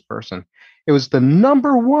was for this person. It was the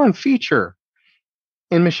number one feature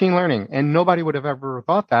in machine learning, and nobody would have ever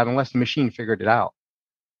thought that unless the machine figured it out.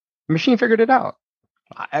 The machine figured it out.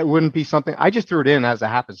 It wouldn't be something I just threw it in as a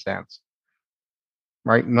happenstance,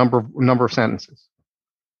 right? Number of sentences.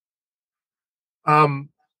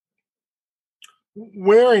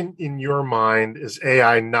 Where in your mind is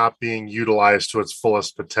AI not being utilized to its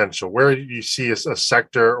fullest potential? Where do you see a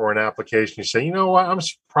sector or an application you say, you know what, I'm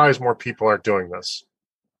surprised more people aren't doing this?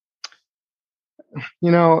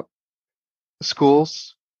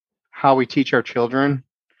 Schools, how we teach our children,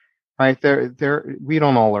 right? We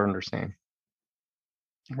don't all learn the same,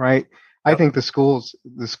 right? I think the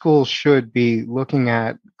schools should be looking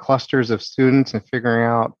at clusters of students and figuring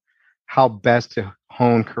out how best to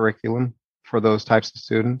hone curriculum for those types of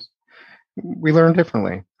students. We learn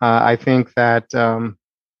differently. I think that,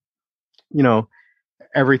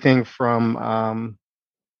 everything from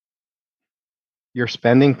your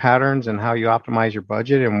spending patterns and how you optimize your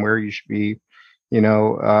budget and where you should be,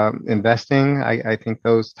 investing. I think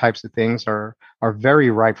those types of things are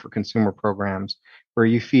very ripe for consumer programs where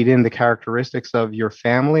you feed in the characteristics of your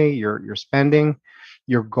family, your spending,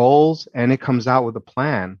 your goals, and it comes out with a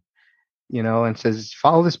plan. And says,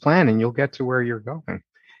 follow this plan and you'll get to where you're going.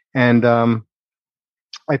 And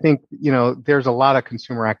I think, there's a lot of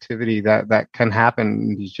consumer activity that can happen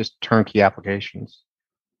in these just turnkey applications.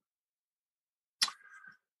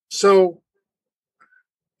 So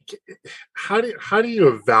how do you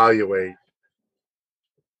evaluate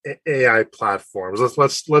AI platforms?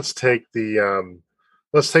 Let's take the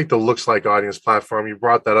looks like audience platform. You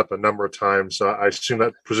brought that up a number of times, so I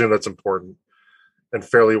presume that's important and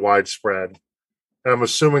fairly widespread. And I'm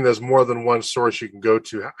assuming there's more than one source you can go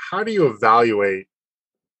to. How do you evaluate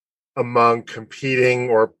among competing,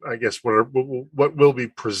 or I guess what will be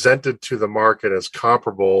presented to the market as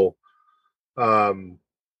comparable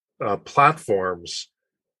platforms?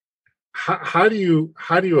 How do you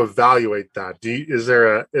evaluate that? Is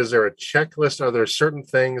there a checklist? Are there certain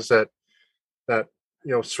things that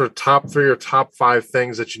sort of top 3 or top 5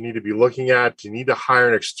 things that you need to be looking at? Do you need to hire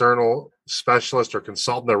an external specialist or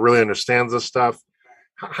consultant that really understands this stuff?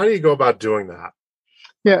 How do you go about doing that?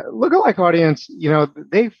 Yeah, lookalike audience,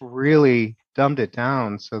 they've really dumbed it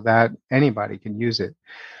down so that anybody can use it.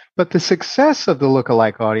 But the success of the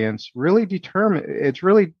lookalike audience really it's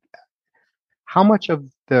really how much of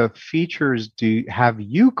the features have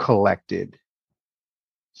you collected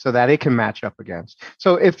so that it can match up against.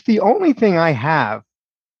 So if the only thing I have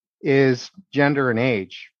is gender and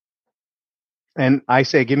age, and I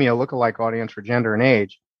say, give me a lookalike audience for gender and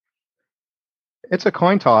age, it's a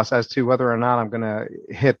coin toss as to whether or not I'm going to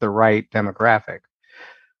hit the right demographic.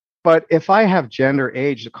 But if I have gender,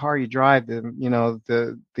 age, the car you drive, the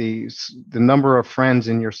number of friends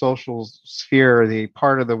in your social sphere, the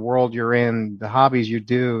part of the world you're in, the hobbies you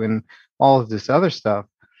do, and all of this other stuff,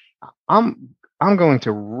 I'm going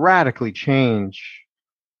to radically change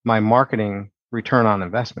my marketing return on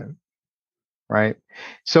investment, right?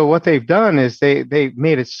 So what they've done is they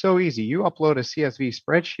made it so easy. You upload a CSV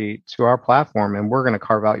spreadsheet to our platform, and we're going to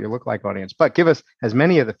carve out your lookalike audience. But give us as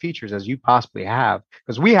many of the features as you possibly have,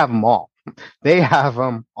 because we have them all. They have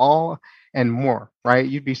them all and more, right?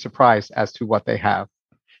 You'd be surprised as to what they have,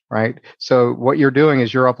 right? So what you're doing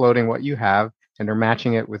is you're uploading what you have, and they're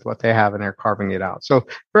matching it with what they have, and they're carving it out. So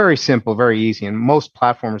very simple, very easy. And most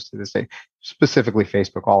platforms to this day, specifically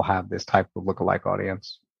Facebook, all have this type of lookalike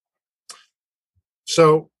audience.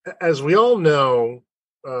 So, as we all know,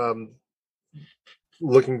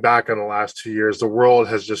 looking back on the last 2 years, the world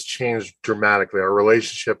has just changed dramatically. Our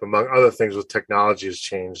relationship, among other things, with technology has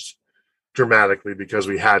changed dramatically because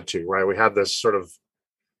we had to, right? We had this sort of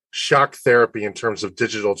shock therapy in terms of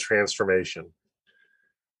digital transformation.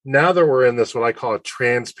 Now that we're in this, what I call a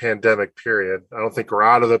trans-pandemic period, I don't think we're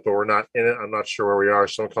out of it, but we're not in it. I'm not sure where we are,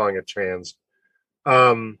 so I'm calling it trans.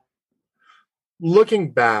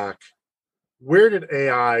 Looking back, where did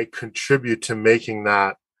AI contribute to making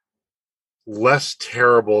that less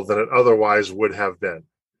terrible than it otherwise would have been?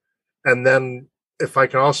 And then, if I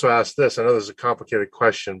can also ask this, I know this is a complicated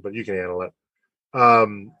question, but you can handle it.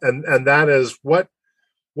 And that is, what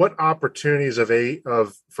opportunities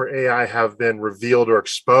for AI have been revealed or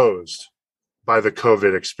exposed by the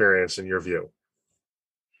COVID experience, in your view?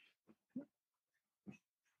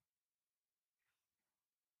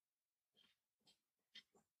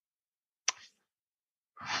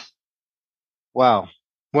 Wow.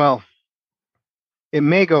 Well, it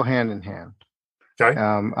may go hand in hand. Okay.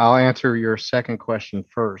 I'll answer your second question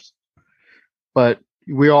first. But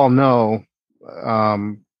we all know,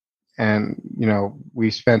 and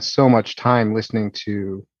we spent so much time listening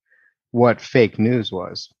to what fake news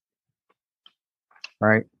was,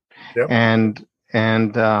 right? Yep. And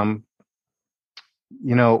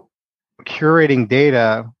curating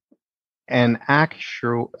data and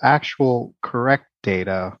actual correct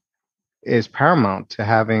data is paramount to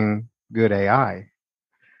having good AI.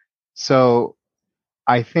 So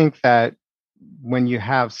I think that when you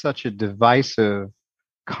have such a divisive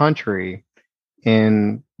country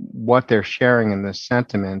in what they're sharing in this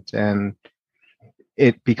sentiment, and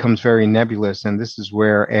it becomes very nebulous, and this is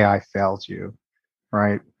where AI fails you,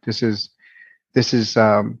 right? This is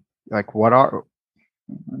like,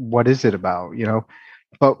 what is it about,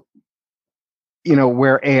 But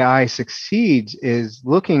where AI succeeds is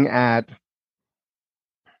looking at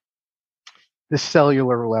the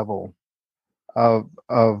cellular level of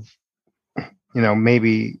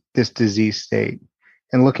maybe this disease state,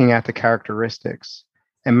 and looking at the characteristics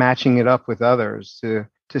and matching it up with others to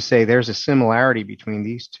say there's a similarity between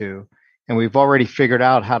these two, and we've already figured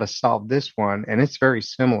out how to solve this one, and it's very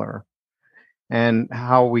similar, and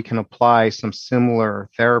how we can apply some similar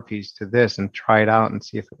therapies to this and try it out and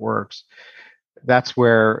see if it works. That's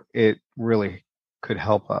where it really could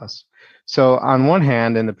help us. So on one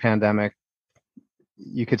hand, in the pandemic,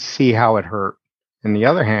 you could see how it hurt. On the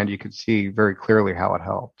other hand, you could see very clearly how it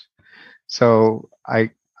helped. So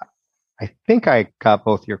I think I got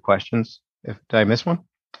both your questions. Did I miss one?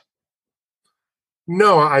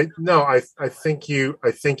 No, I think you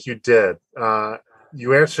did.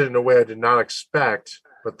 You answered in a way I did not expect,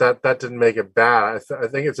 but that didn't make it bad. I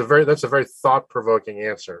think that's a very thought-provoking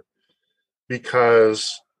answer,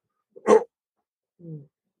 because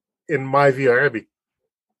in my view, I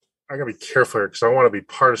gotta be careful here, because I want to be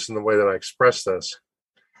partisan in the way that I express this.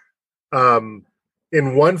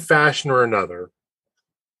 In one fashion or another,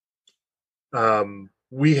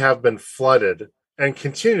 we have been flooded and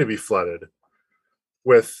continue to be flooded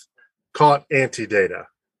with, call it, anti-data,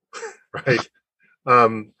 right?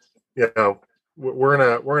 We're in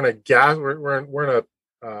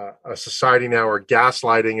a society now where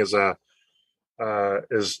gaslighting is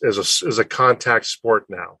a contact sport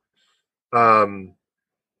now.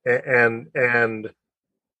 And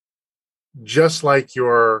just like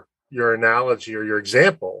your analogy or your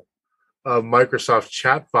example of Microsoft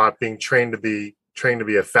chatbot being trained to be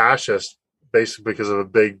a fascist, basically because of a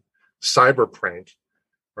big cyber prank,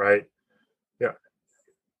 right? Yeah,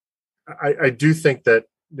 I do think that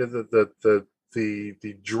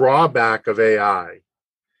the drawback of AI,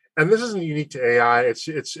 and this isn't unique to AI,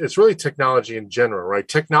 it's really technology in general, right?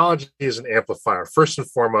 Technology is an amplifier. First and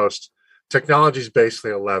foremost, technology is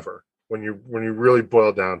basically a lever when you really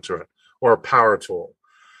boil down to it, or a power tool.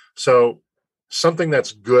 So something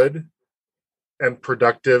that's good and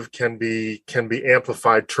productive can be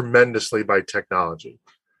amplified tremendously by technology,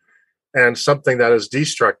 and something that is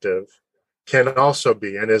destructive can also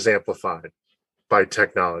be and is amplified by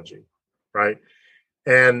technology, right?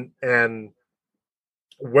 And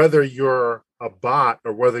whether you're a bot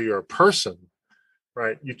or whether you're a person,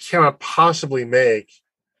 right? You cannot possibly make,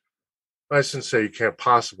 I shouldn't say you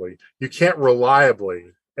can't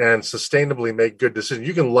reliably and sustainably make good decisions.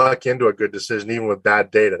 You can luck into a good decision even with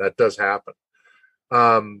bad data. That does happen.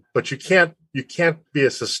 But you can't be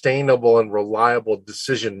a sustainable and reliable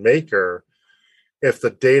decision maker if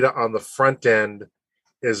the data on the front end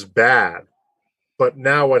is bad. But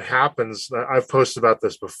now what happens, I've posted about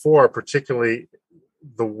this before, particularly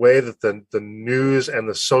the way that the news and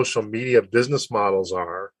the social media business models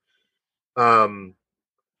are,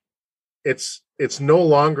 it's no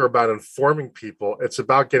longer about informing people. It's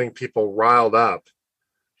about getting people riled up,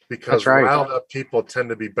 because riled up people tend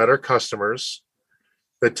to be better customers.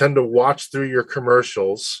 They tend to watch through your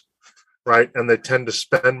commercials, right? And they tend to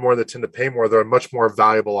spend more. They tend to pay more. They're a much more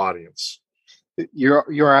valuable audience.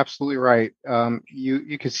 You're absolutely right.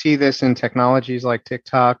 You could see this in technologies like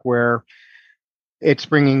TikTok, where it's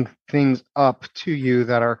bringing things up to you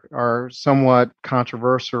that are somewhat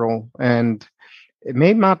controversial, and it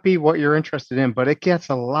may not be what you're interested in, but it gets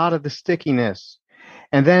a lot of the stickiness.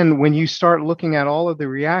 And then when you start looking at all of the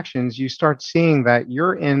reactions, you start seeing that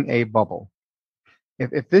you're in a bubble.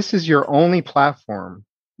 If this is your only platform,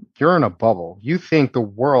 you're in a bubble. You think the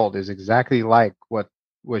world is exactly like what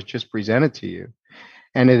was just presented to you.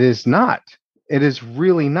 And it is not. It is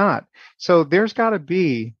really not. So there's got to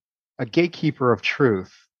be a gatekeeper of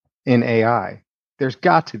truth in AI. There's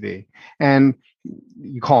got to be. And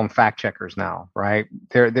you call them fact checkers now, right?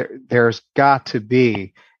 There's got to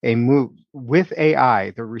be a move with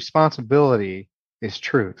AI. The responsibility is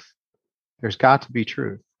truth. There's got to be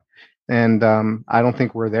truth. And I don't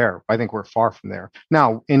think we're there. I think we're far from there.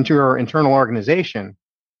 Now, into your internal organization,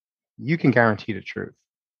 you can guarantee the truth,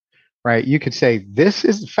 right? You could say, this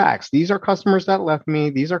is facts. These are customers that left me.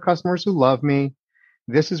 These are customers who love me.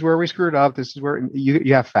 This is where we screwed up. This is where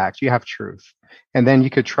you have facts. You have truth. And then you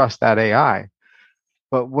could trust that AI.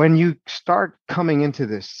 But when you start coming into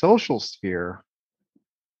this social sphere,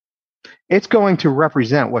 it's going to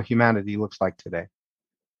represent what humanity looks like today.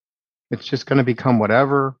 It's just going to become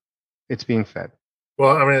whatever it's being fed.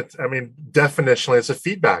 Well, I mean, definitionally, it's a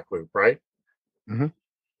feedback loop, right? Mm-hmm.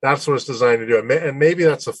 That's what it's designed to do. And maybe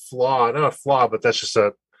that's a flaw, not a flaw, but that's just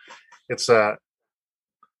it's a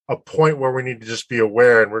point where we need to just be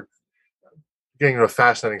aware. And we're getting into a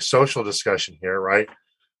fascinating social discussion here, right?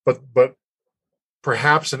 But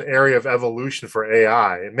perhaps an area of evolution for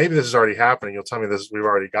AI, and maybe this is already happening. You'll tell me this, we've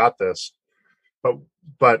already got this,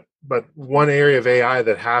 but one area of AI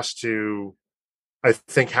that I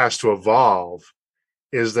think has to evolve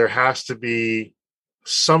is there has to be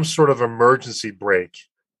some sort of emergency brake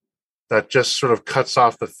that just sort of cuts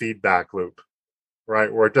off the feedback loop,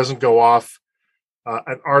 right? Where it doesn't go off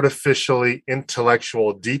an artificially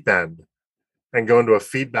intellectual deep end and go into a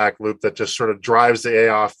feedback loop that just sort of drives the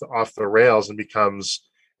AI off the rails and becomes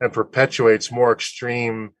and perpetuates more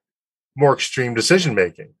extreme decision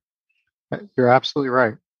making. You're absolutely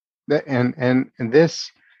right. And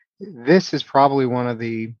this is probably one of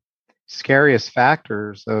the scariest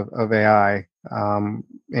factors of AI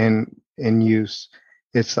in use.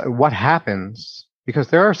 It's what happens, because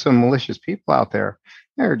there are some malicious people out there.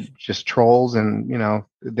 They're just trolls, and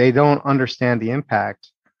they don't understand the impact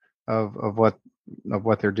of what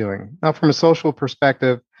they're doing. Now, from a social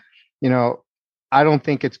perspective, I don't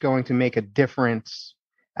think it's going to make a difference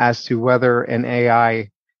as to whether an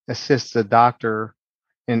AI assists a doctor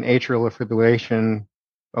in atrial fibrillation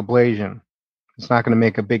ablation. It's not going to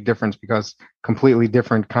make a big difference because completely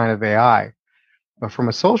different kind of AI. But from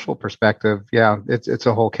a social perspective, yeah, it's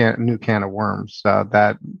a whole new can of worms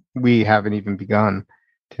that we haven't even begun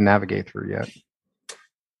to navigate through yet.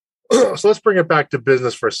 So let's bring it back to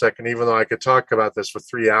business for a second, even though I could talk about this for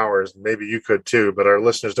 3 hours, and maybe you could too, but our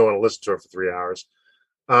listeners don't want to listen to it for 3 hours.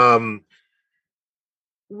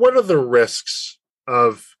 What are the risks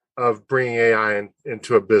of bringing AI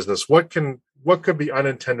into a business? What could be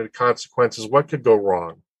unintended consequences? What could go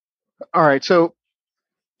wrong? All right. So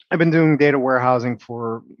I've been doing data warehousing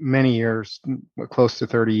for many years, close to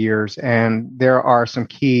 30 years, and there are some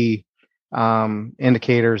key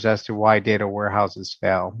indicators as to why data warehouses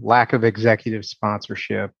fail. Lack of executive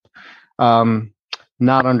sponsorship,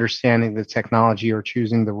 not understanding the technology or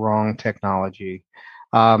choosing the wrong technology,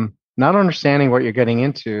 not understanding what you're getting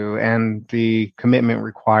into and the commitment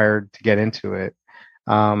required to get into it,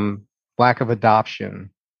 lack of adoption,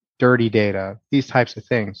 dirty data, these types of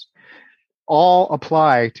things all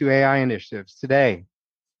apply to AI initiatives today.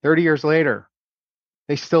 30 years later,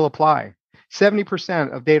 they still apply.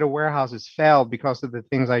 70% of data warehouses failed because of the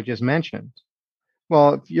things I just mentioned.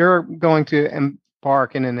 Well, if you're going to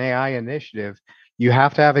embark in an AI initiative, You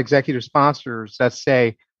have to have executive sponsors that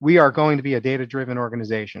say, we are going to be a data-driven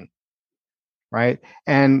organization, right?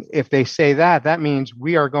 And if they say that, that means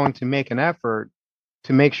we are going to make an effort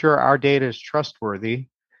to make sure our data is trustworthy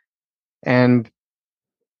and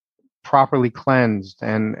properly cleansed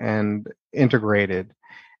and integrated.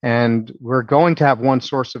 And we're going to have one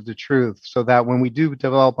source of the truth so that when we do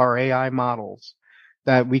develop our AI models,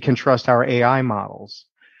 that we can trust our AI models.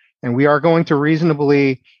 And we are going to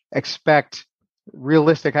reasonably expect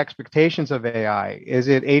realistic expectations of AI. Is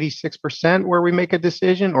it 86% where we make a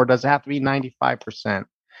decision, or does it have to be 95%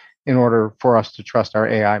 in order for us to trust our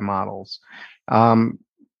AI models? And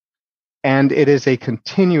it is a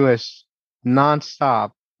continuous,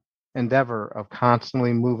 nonstop endeavor of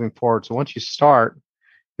constantly moving forward. So once you start,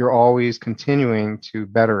 you're always continuing to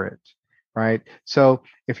better it, right? So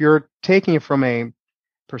if you're taking it from a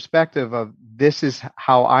perspective of this is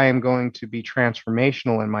how I am going to be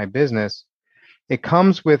transformational in my business, it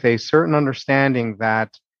comes with a certain understanding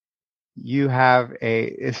that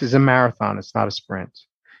this is a marathon, it's not a sprint.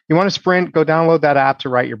 You want to sprint, go download that app to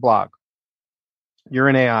write your blog. You're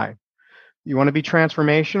in AI. You want to be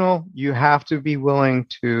transformational, you have to be willing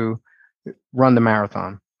to run the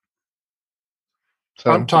marathon.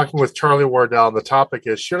 So I'm talking with Charlie Wardell, and the topic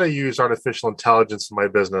is, should I use artificial intelligence in my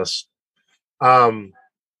business? I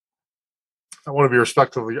want to be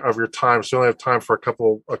respectful of your time, so I only have time for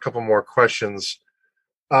a couple more questions.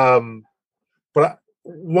 But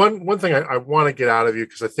one thing I want to get out of you,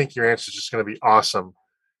 because I think your answer is just going to be awesome.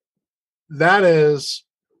 That is,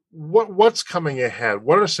 what's coming ahead?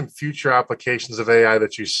 What are some future applications of AI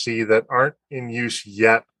that you see that aren't in use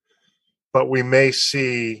yet, but we may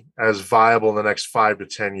see as viable in the next 5 to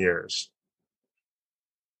 10 years?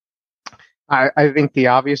 I think the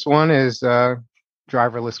obvious one is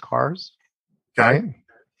driverless cars. Okay.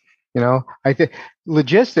 Right? I think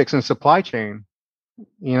logistics and supply chain.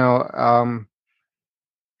 I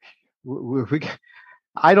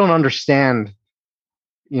don't understand.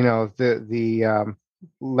 The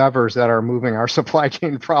levers that are moving our supply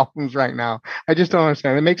chain problems right now. I just don't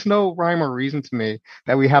understand. It makes no rhyme or reason to me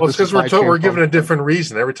that we have. Well, it's because we're given a different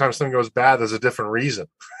reason. Every time something goes bad, there's a different reason.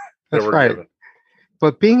 That's right. Given.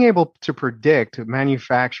 But being able to predict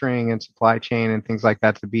manufacturing and supply chain and things like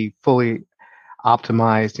that to be fully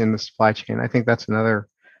optimized in the supply chain, I think that's another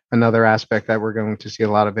aspect that we're going to see a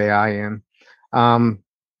lot of AI in.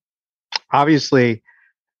 Obviously,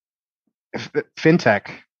 fintech,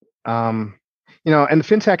 and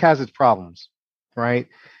fintech has its problems, right?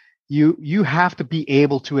 You have to be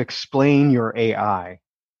able to explain your AI,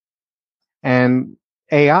 and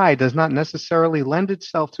AI does not necessarily lend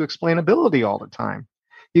itself to explainability all the time.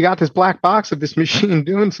 You got this black box of this machine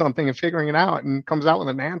doing something and figuring it out, and comes out with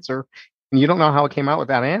an answer, and you don't know how it came out with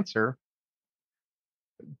that answer,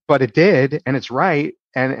 but it did, and it's right.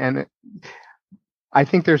 And I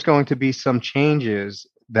think there's going to be some changes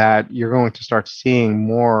that you're going to start seeing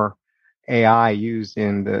more AI used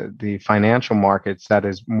in the financial markets that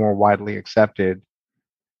is more widely accepted.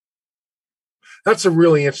 That's a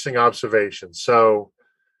really interesting observation. So,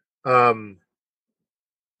 I'm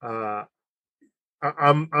the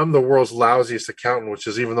world's lousiest accountant, which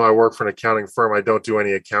is, even though I work for an accounting firm, I don't do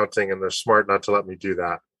any accounting, and they're smart not to let me do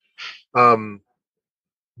that.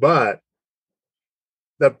 But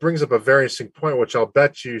that brings up a very interesting point, which I'll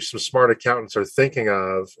bet you some smart accountants are thinking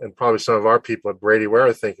of, and probably some of our people at Brady Ware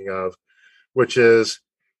are thinking of, which is,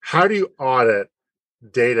 how do you audit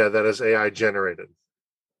data that is AI generated?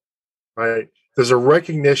 Right? There's a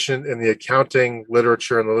recognition in the accounting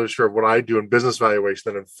literature and the literature of what I do in business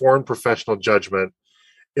valuation that informed professional judgment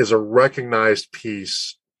is a recognized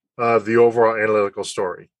piece of the overall analytical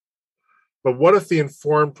story. But what if the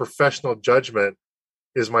informed professional judgment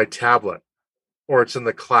is my tablet, or it's in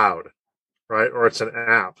the cloud, right? Or it's an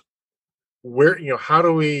app? Where, how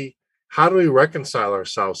do we reconcile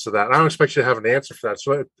ourselves to that? And I don't expect you to have an answer for that.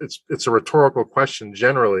 So it's a rhetorical question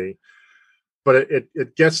generally, but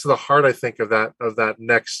it gets to the heart, I think, of that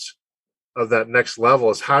next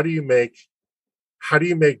level, is how do you make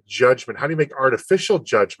judgment? How do you make artificial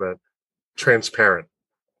judgment transparent?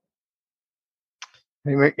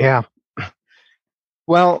 Yeah.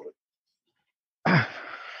 Well,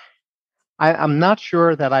 I'm not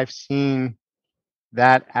sure that I've seen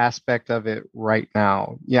that aspect of it right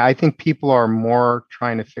now. Yeah, I think people are more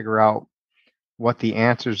trying to figure out what the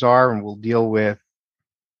answers are, and we'll deal with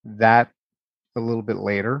that a little bit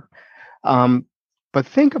later. But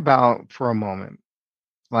think about for a moment,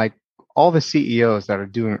 like all the CEOs that are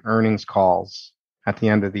doing earnings calls at the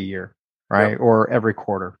end of the year, right? Yep. Or every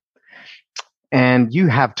quarter. And you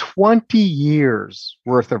have 20 years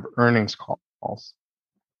worth of earnings calls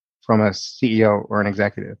from a CEO or an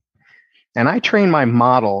executive. And I train my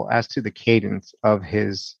model as to the cadence of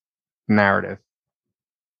his narrative.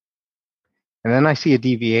 And then I see a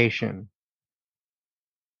deviation,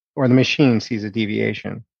 or the machine sees a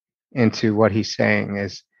deviation into what he's saying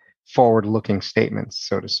is forward-looking statements,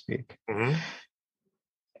 so to speak. Mm-hmm.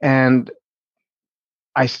 And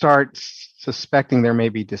I start suspecting there may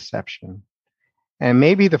be deception. And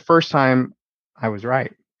maybe the first time I was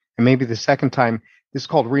right. And maybe the second time, this is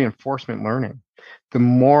called reinforcement learning. The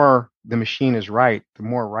more the machine is right, the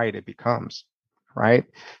more right it becomes, right?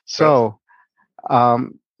 So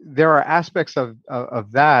there are aspects of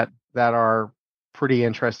that are pretty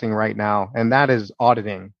interesting right now. And that is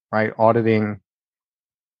auditing, right? Auditing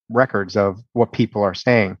records of what people are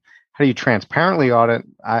saying. How do you transparently audit?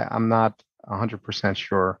 I'm not 100%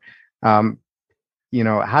 sure. How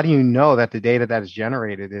do you know that the data that is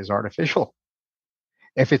generated is artificial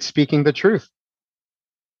if it's speaking the truth?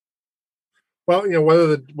 Well,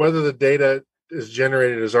 whether the data is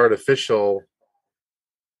generated as artificial,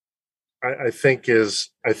 I think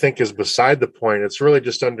is beside the point. It's really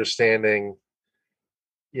just understanding.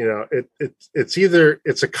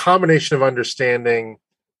 It's a combination of understanding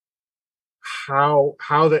how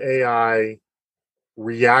the AI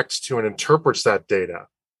reacts to and interprets that data,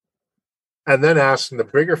 and then asking the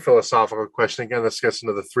bigger philosophical question. Again, this gets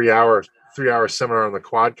into the 3-hour seminar on the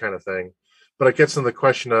quad kind of thing, but it gets into the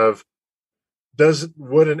question of does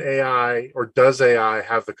AI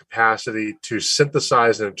have the capacity to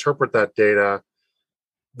synthesize and interpret that data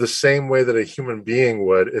the same way that a human being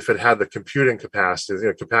would if it had the computing capacity,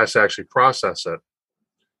 capacity to actually process it?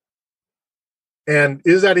 And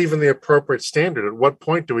is that even the appropriate standard? At what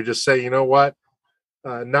point do we just say, not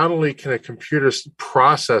only can a computer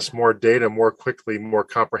process more data more quickly, more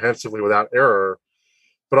comprehensively without error,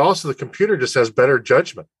 but also the computer just has better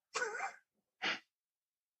judgment,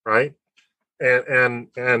 right? And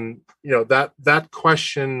that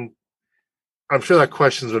question, I'm sure that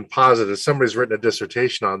question's been posited. Somebody's written a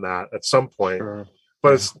dissertation on that at some point. Sure.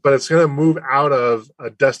 But it's going to move out of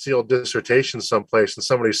a dusty old dissertation someplace in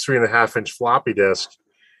somebody's 3.5-inch floppy disk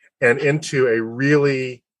and into a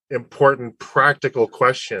really important practical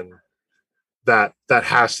question that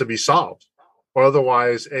has to be solved, or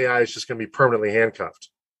otherwise AI is just going to be permanently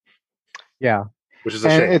handcuffed. Yeah, which is a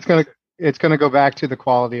shame. It's going to go back to the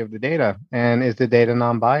quality of the data, and is the data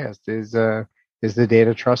non-biased? Is the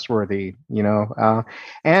data trustworthy?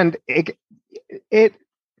 And it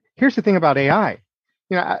here's the thing about AI.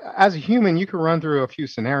 As a human, you can run through a few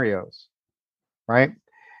scenarios, right?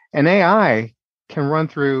 And AI can run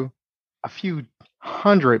through a few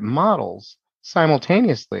hundred models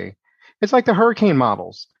simultaneously. It's like the hurricane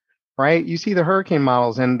models, right? You see the hurricane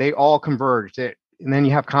models and they all converge. And then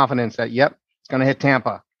you have confidence that, yep, it's going to hit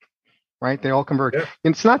Tampa, right? They all converge. Yeah.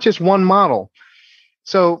 It's not just one model.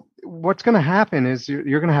 So what's going to happen is you're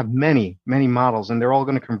going to have many, many models, and they're all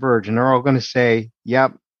going to converge, and they're all going to say,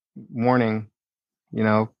 yep, warning,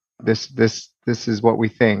 this is what we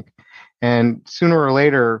think. And sooner or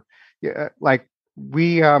later,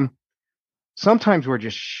 sometimes we're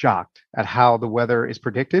just shocked at how the weather is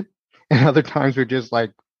predicted. And other times we're just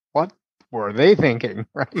like, what were they thinking?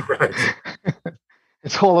 Right.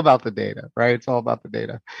 It's all about the data, right? It's all about the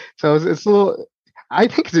data. So it's I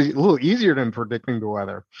think it's a little easier than predicting the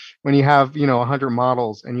weather when you have, 100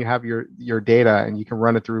 models and you have your data and you can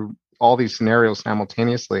run it through all these scenarios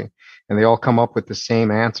simultaneously and they all come up with the same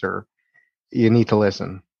answer. You need to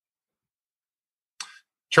listen.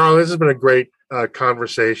 Charlie, this has been a great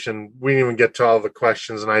conversation. We didn't even get to all the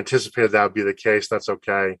questions, and I anticipated that would be the case. That's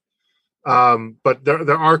okay. But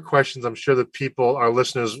there are questions I'm sure that our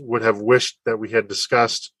listeners would have wished that we had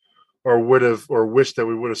discussed or wished that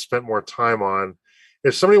we would have spent more time on.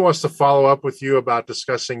 If somebody wants to follow up with you about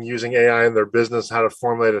discussing using AI in their business, how to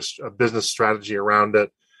formulate a business strategy around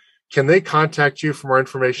it, can they contact you for more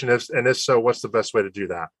information? If so, what's the best way to do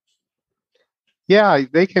that? Yeah,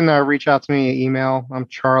 they can reach out to me via email. I'm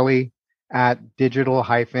Charlie at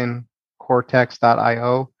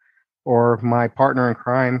digital-cortex.io, or my partner in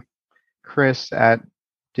crime, Chris at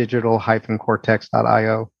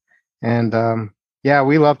digital-cortex.io. And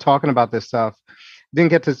we love talking about this stuff.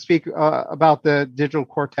 Didn't get to speak about the Digital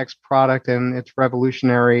Cortex product and its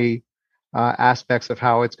revolutionary aspects of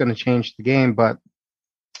how it's going to change the game, but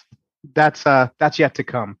that's yet to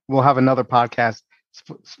come. We'll have another podcast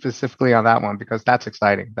specifically on that one because that's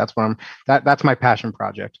exciting. That's that's my passion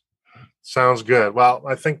project. Sounds good. Well,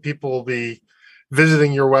 I think people will be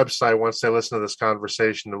visiting your website once they listen to this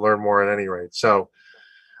conversation to learn more at any rate. So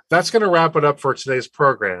that's going to wrap it up for today's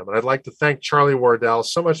program. And I'd like to thank Charlie Wardell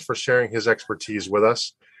so much for sharing his expertise with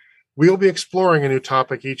us. We'll be exploring a new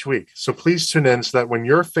topic each week, so please tune in so that when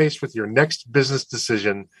you're faced with your next business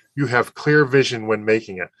decision, you have clear vision when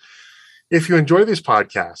making it. If you enjoy these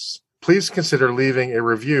podcasts, please consider leaving a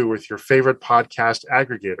review with your favorite podcast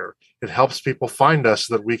aggregator. It helps people find us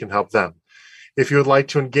so that we can help them. If you would like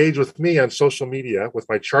to engage with me on social media with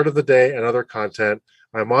my chart of the day and other content,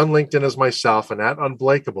 I'm on LinkedIn as myself and at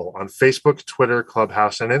Unblakeable on Facebook, Twitter,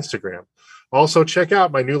 Clubhouse, and Instagram. Also, check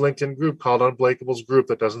out my new LinkedIn group called Unblakeable's Group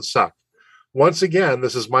That Doesn't Suck. Once again,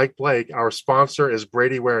 this is Mike Blake. Our sponsor is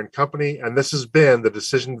Brady Ware & Company, and this has been the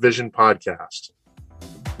Decision Vision Podcast.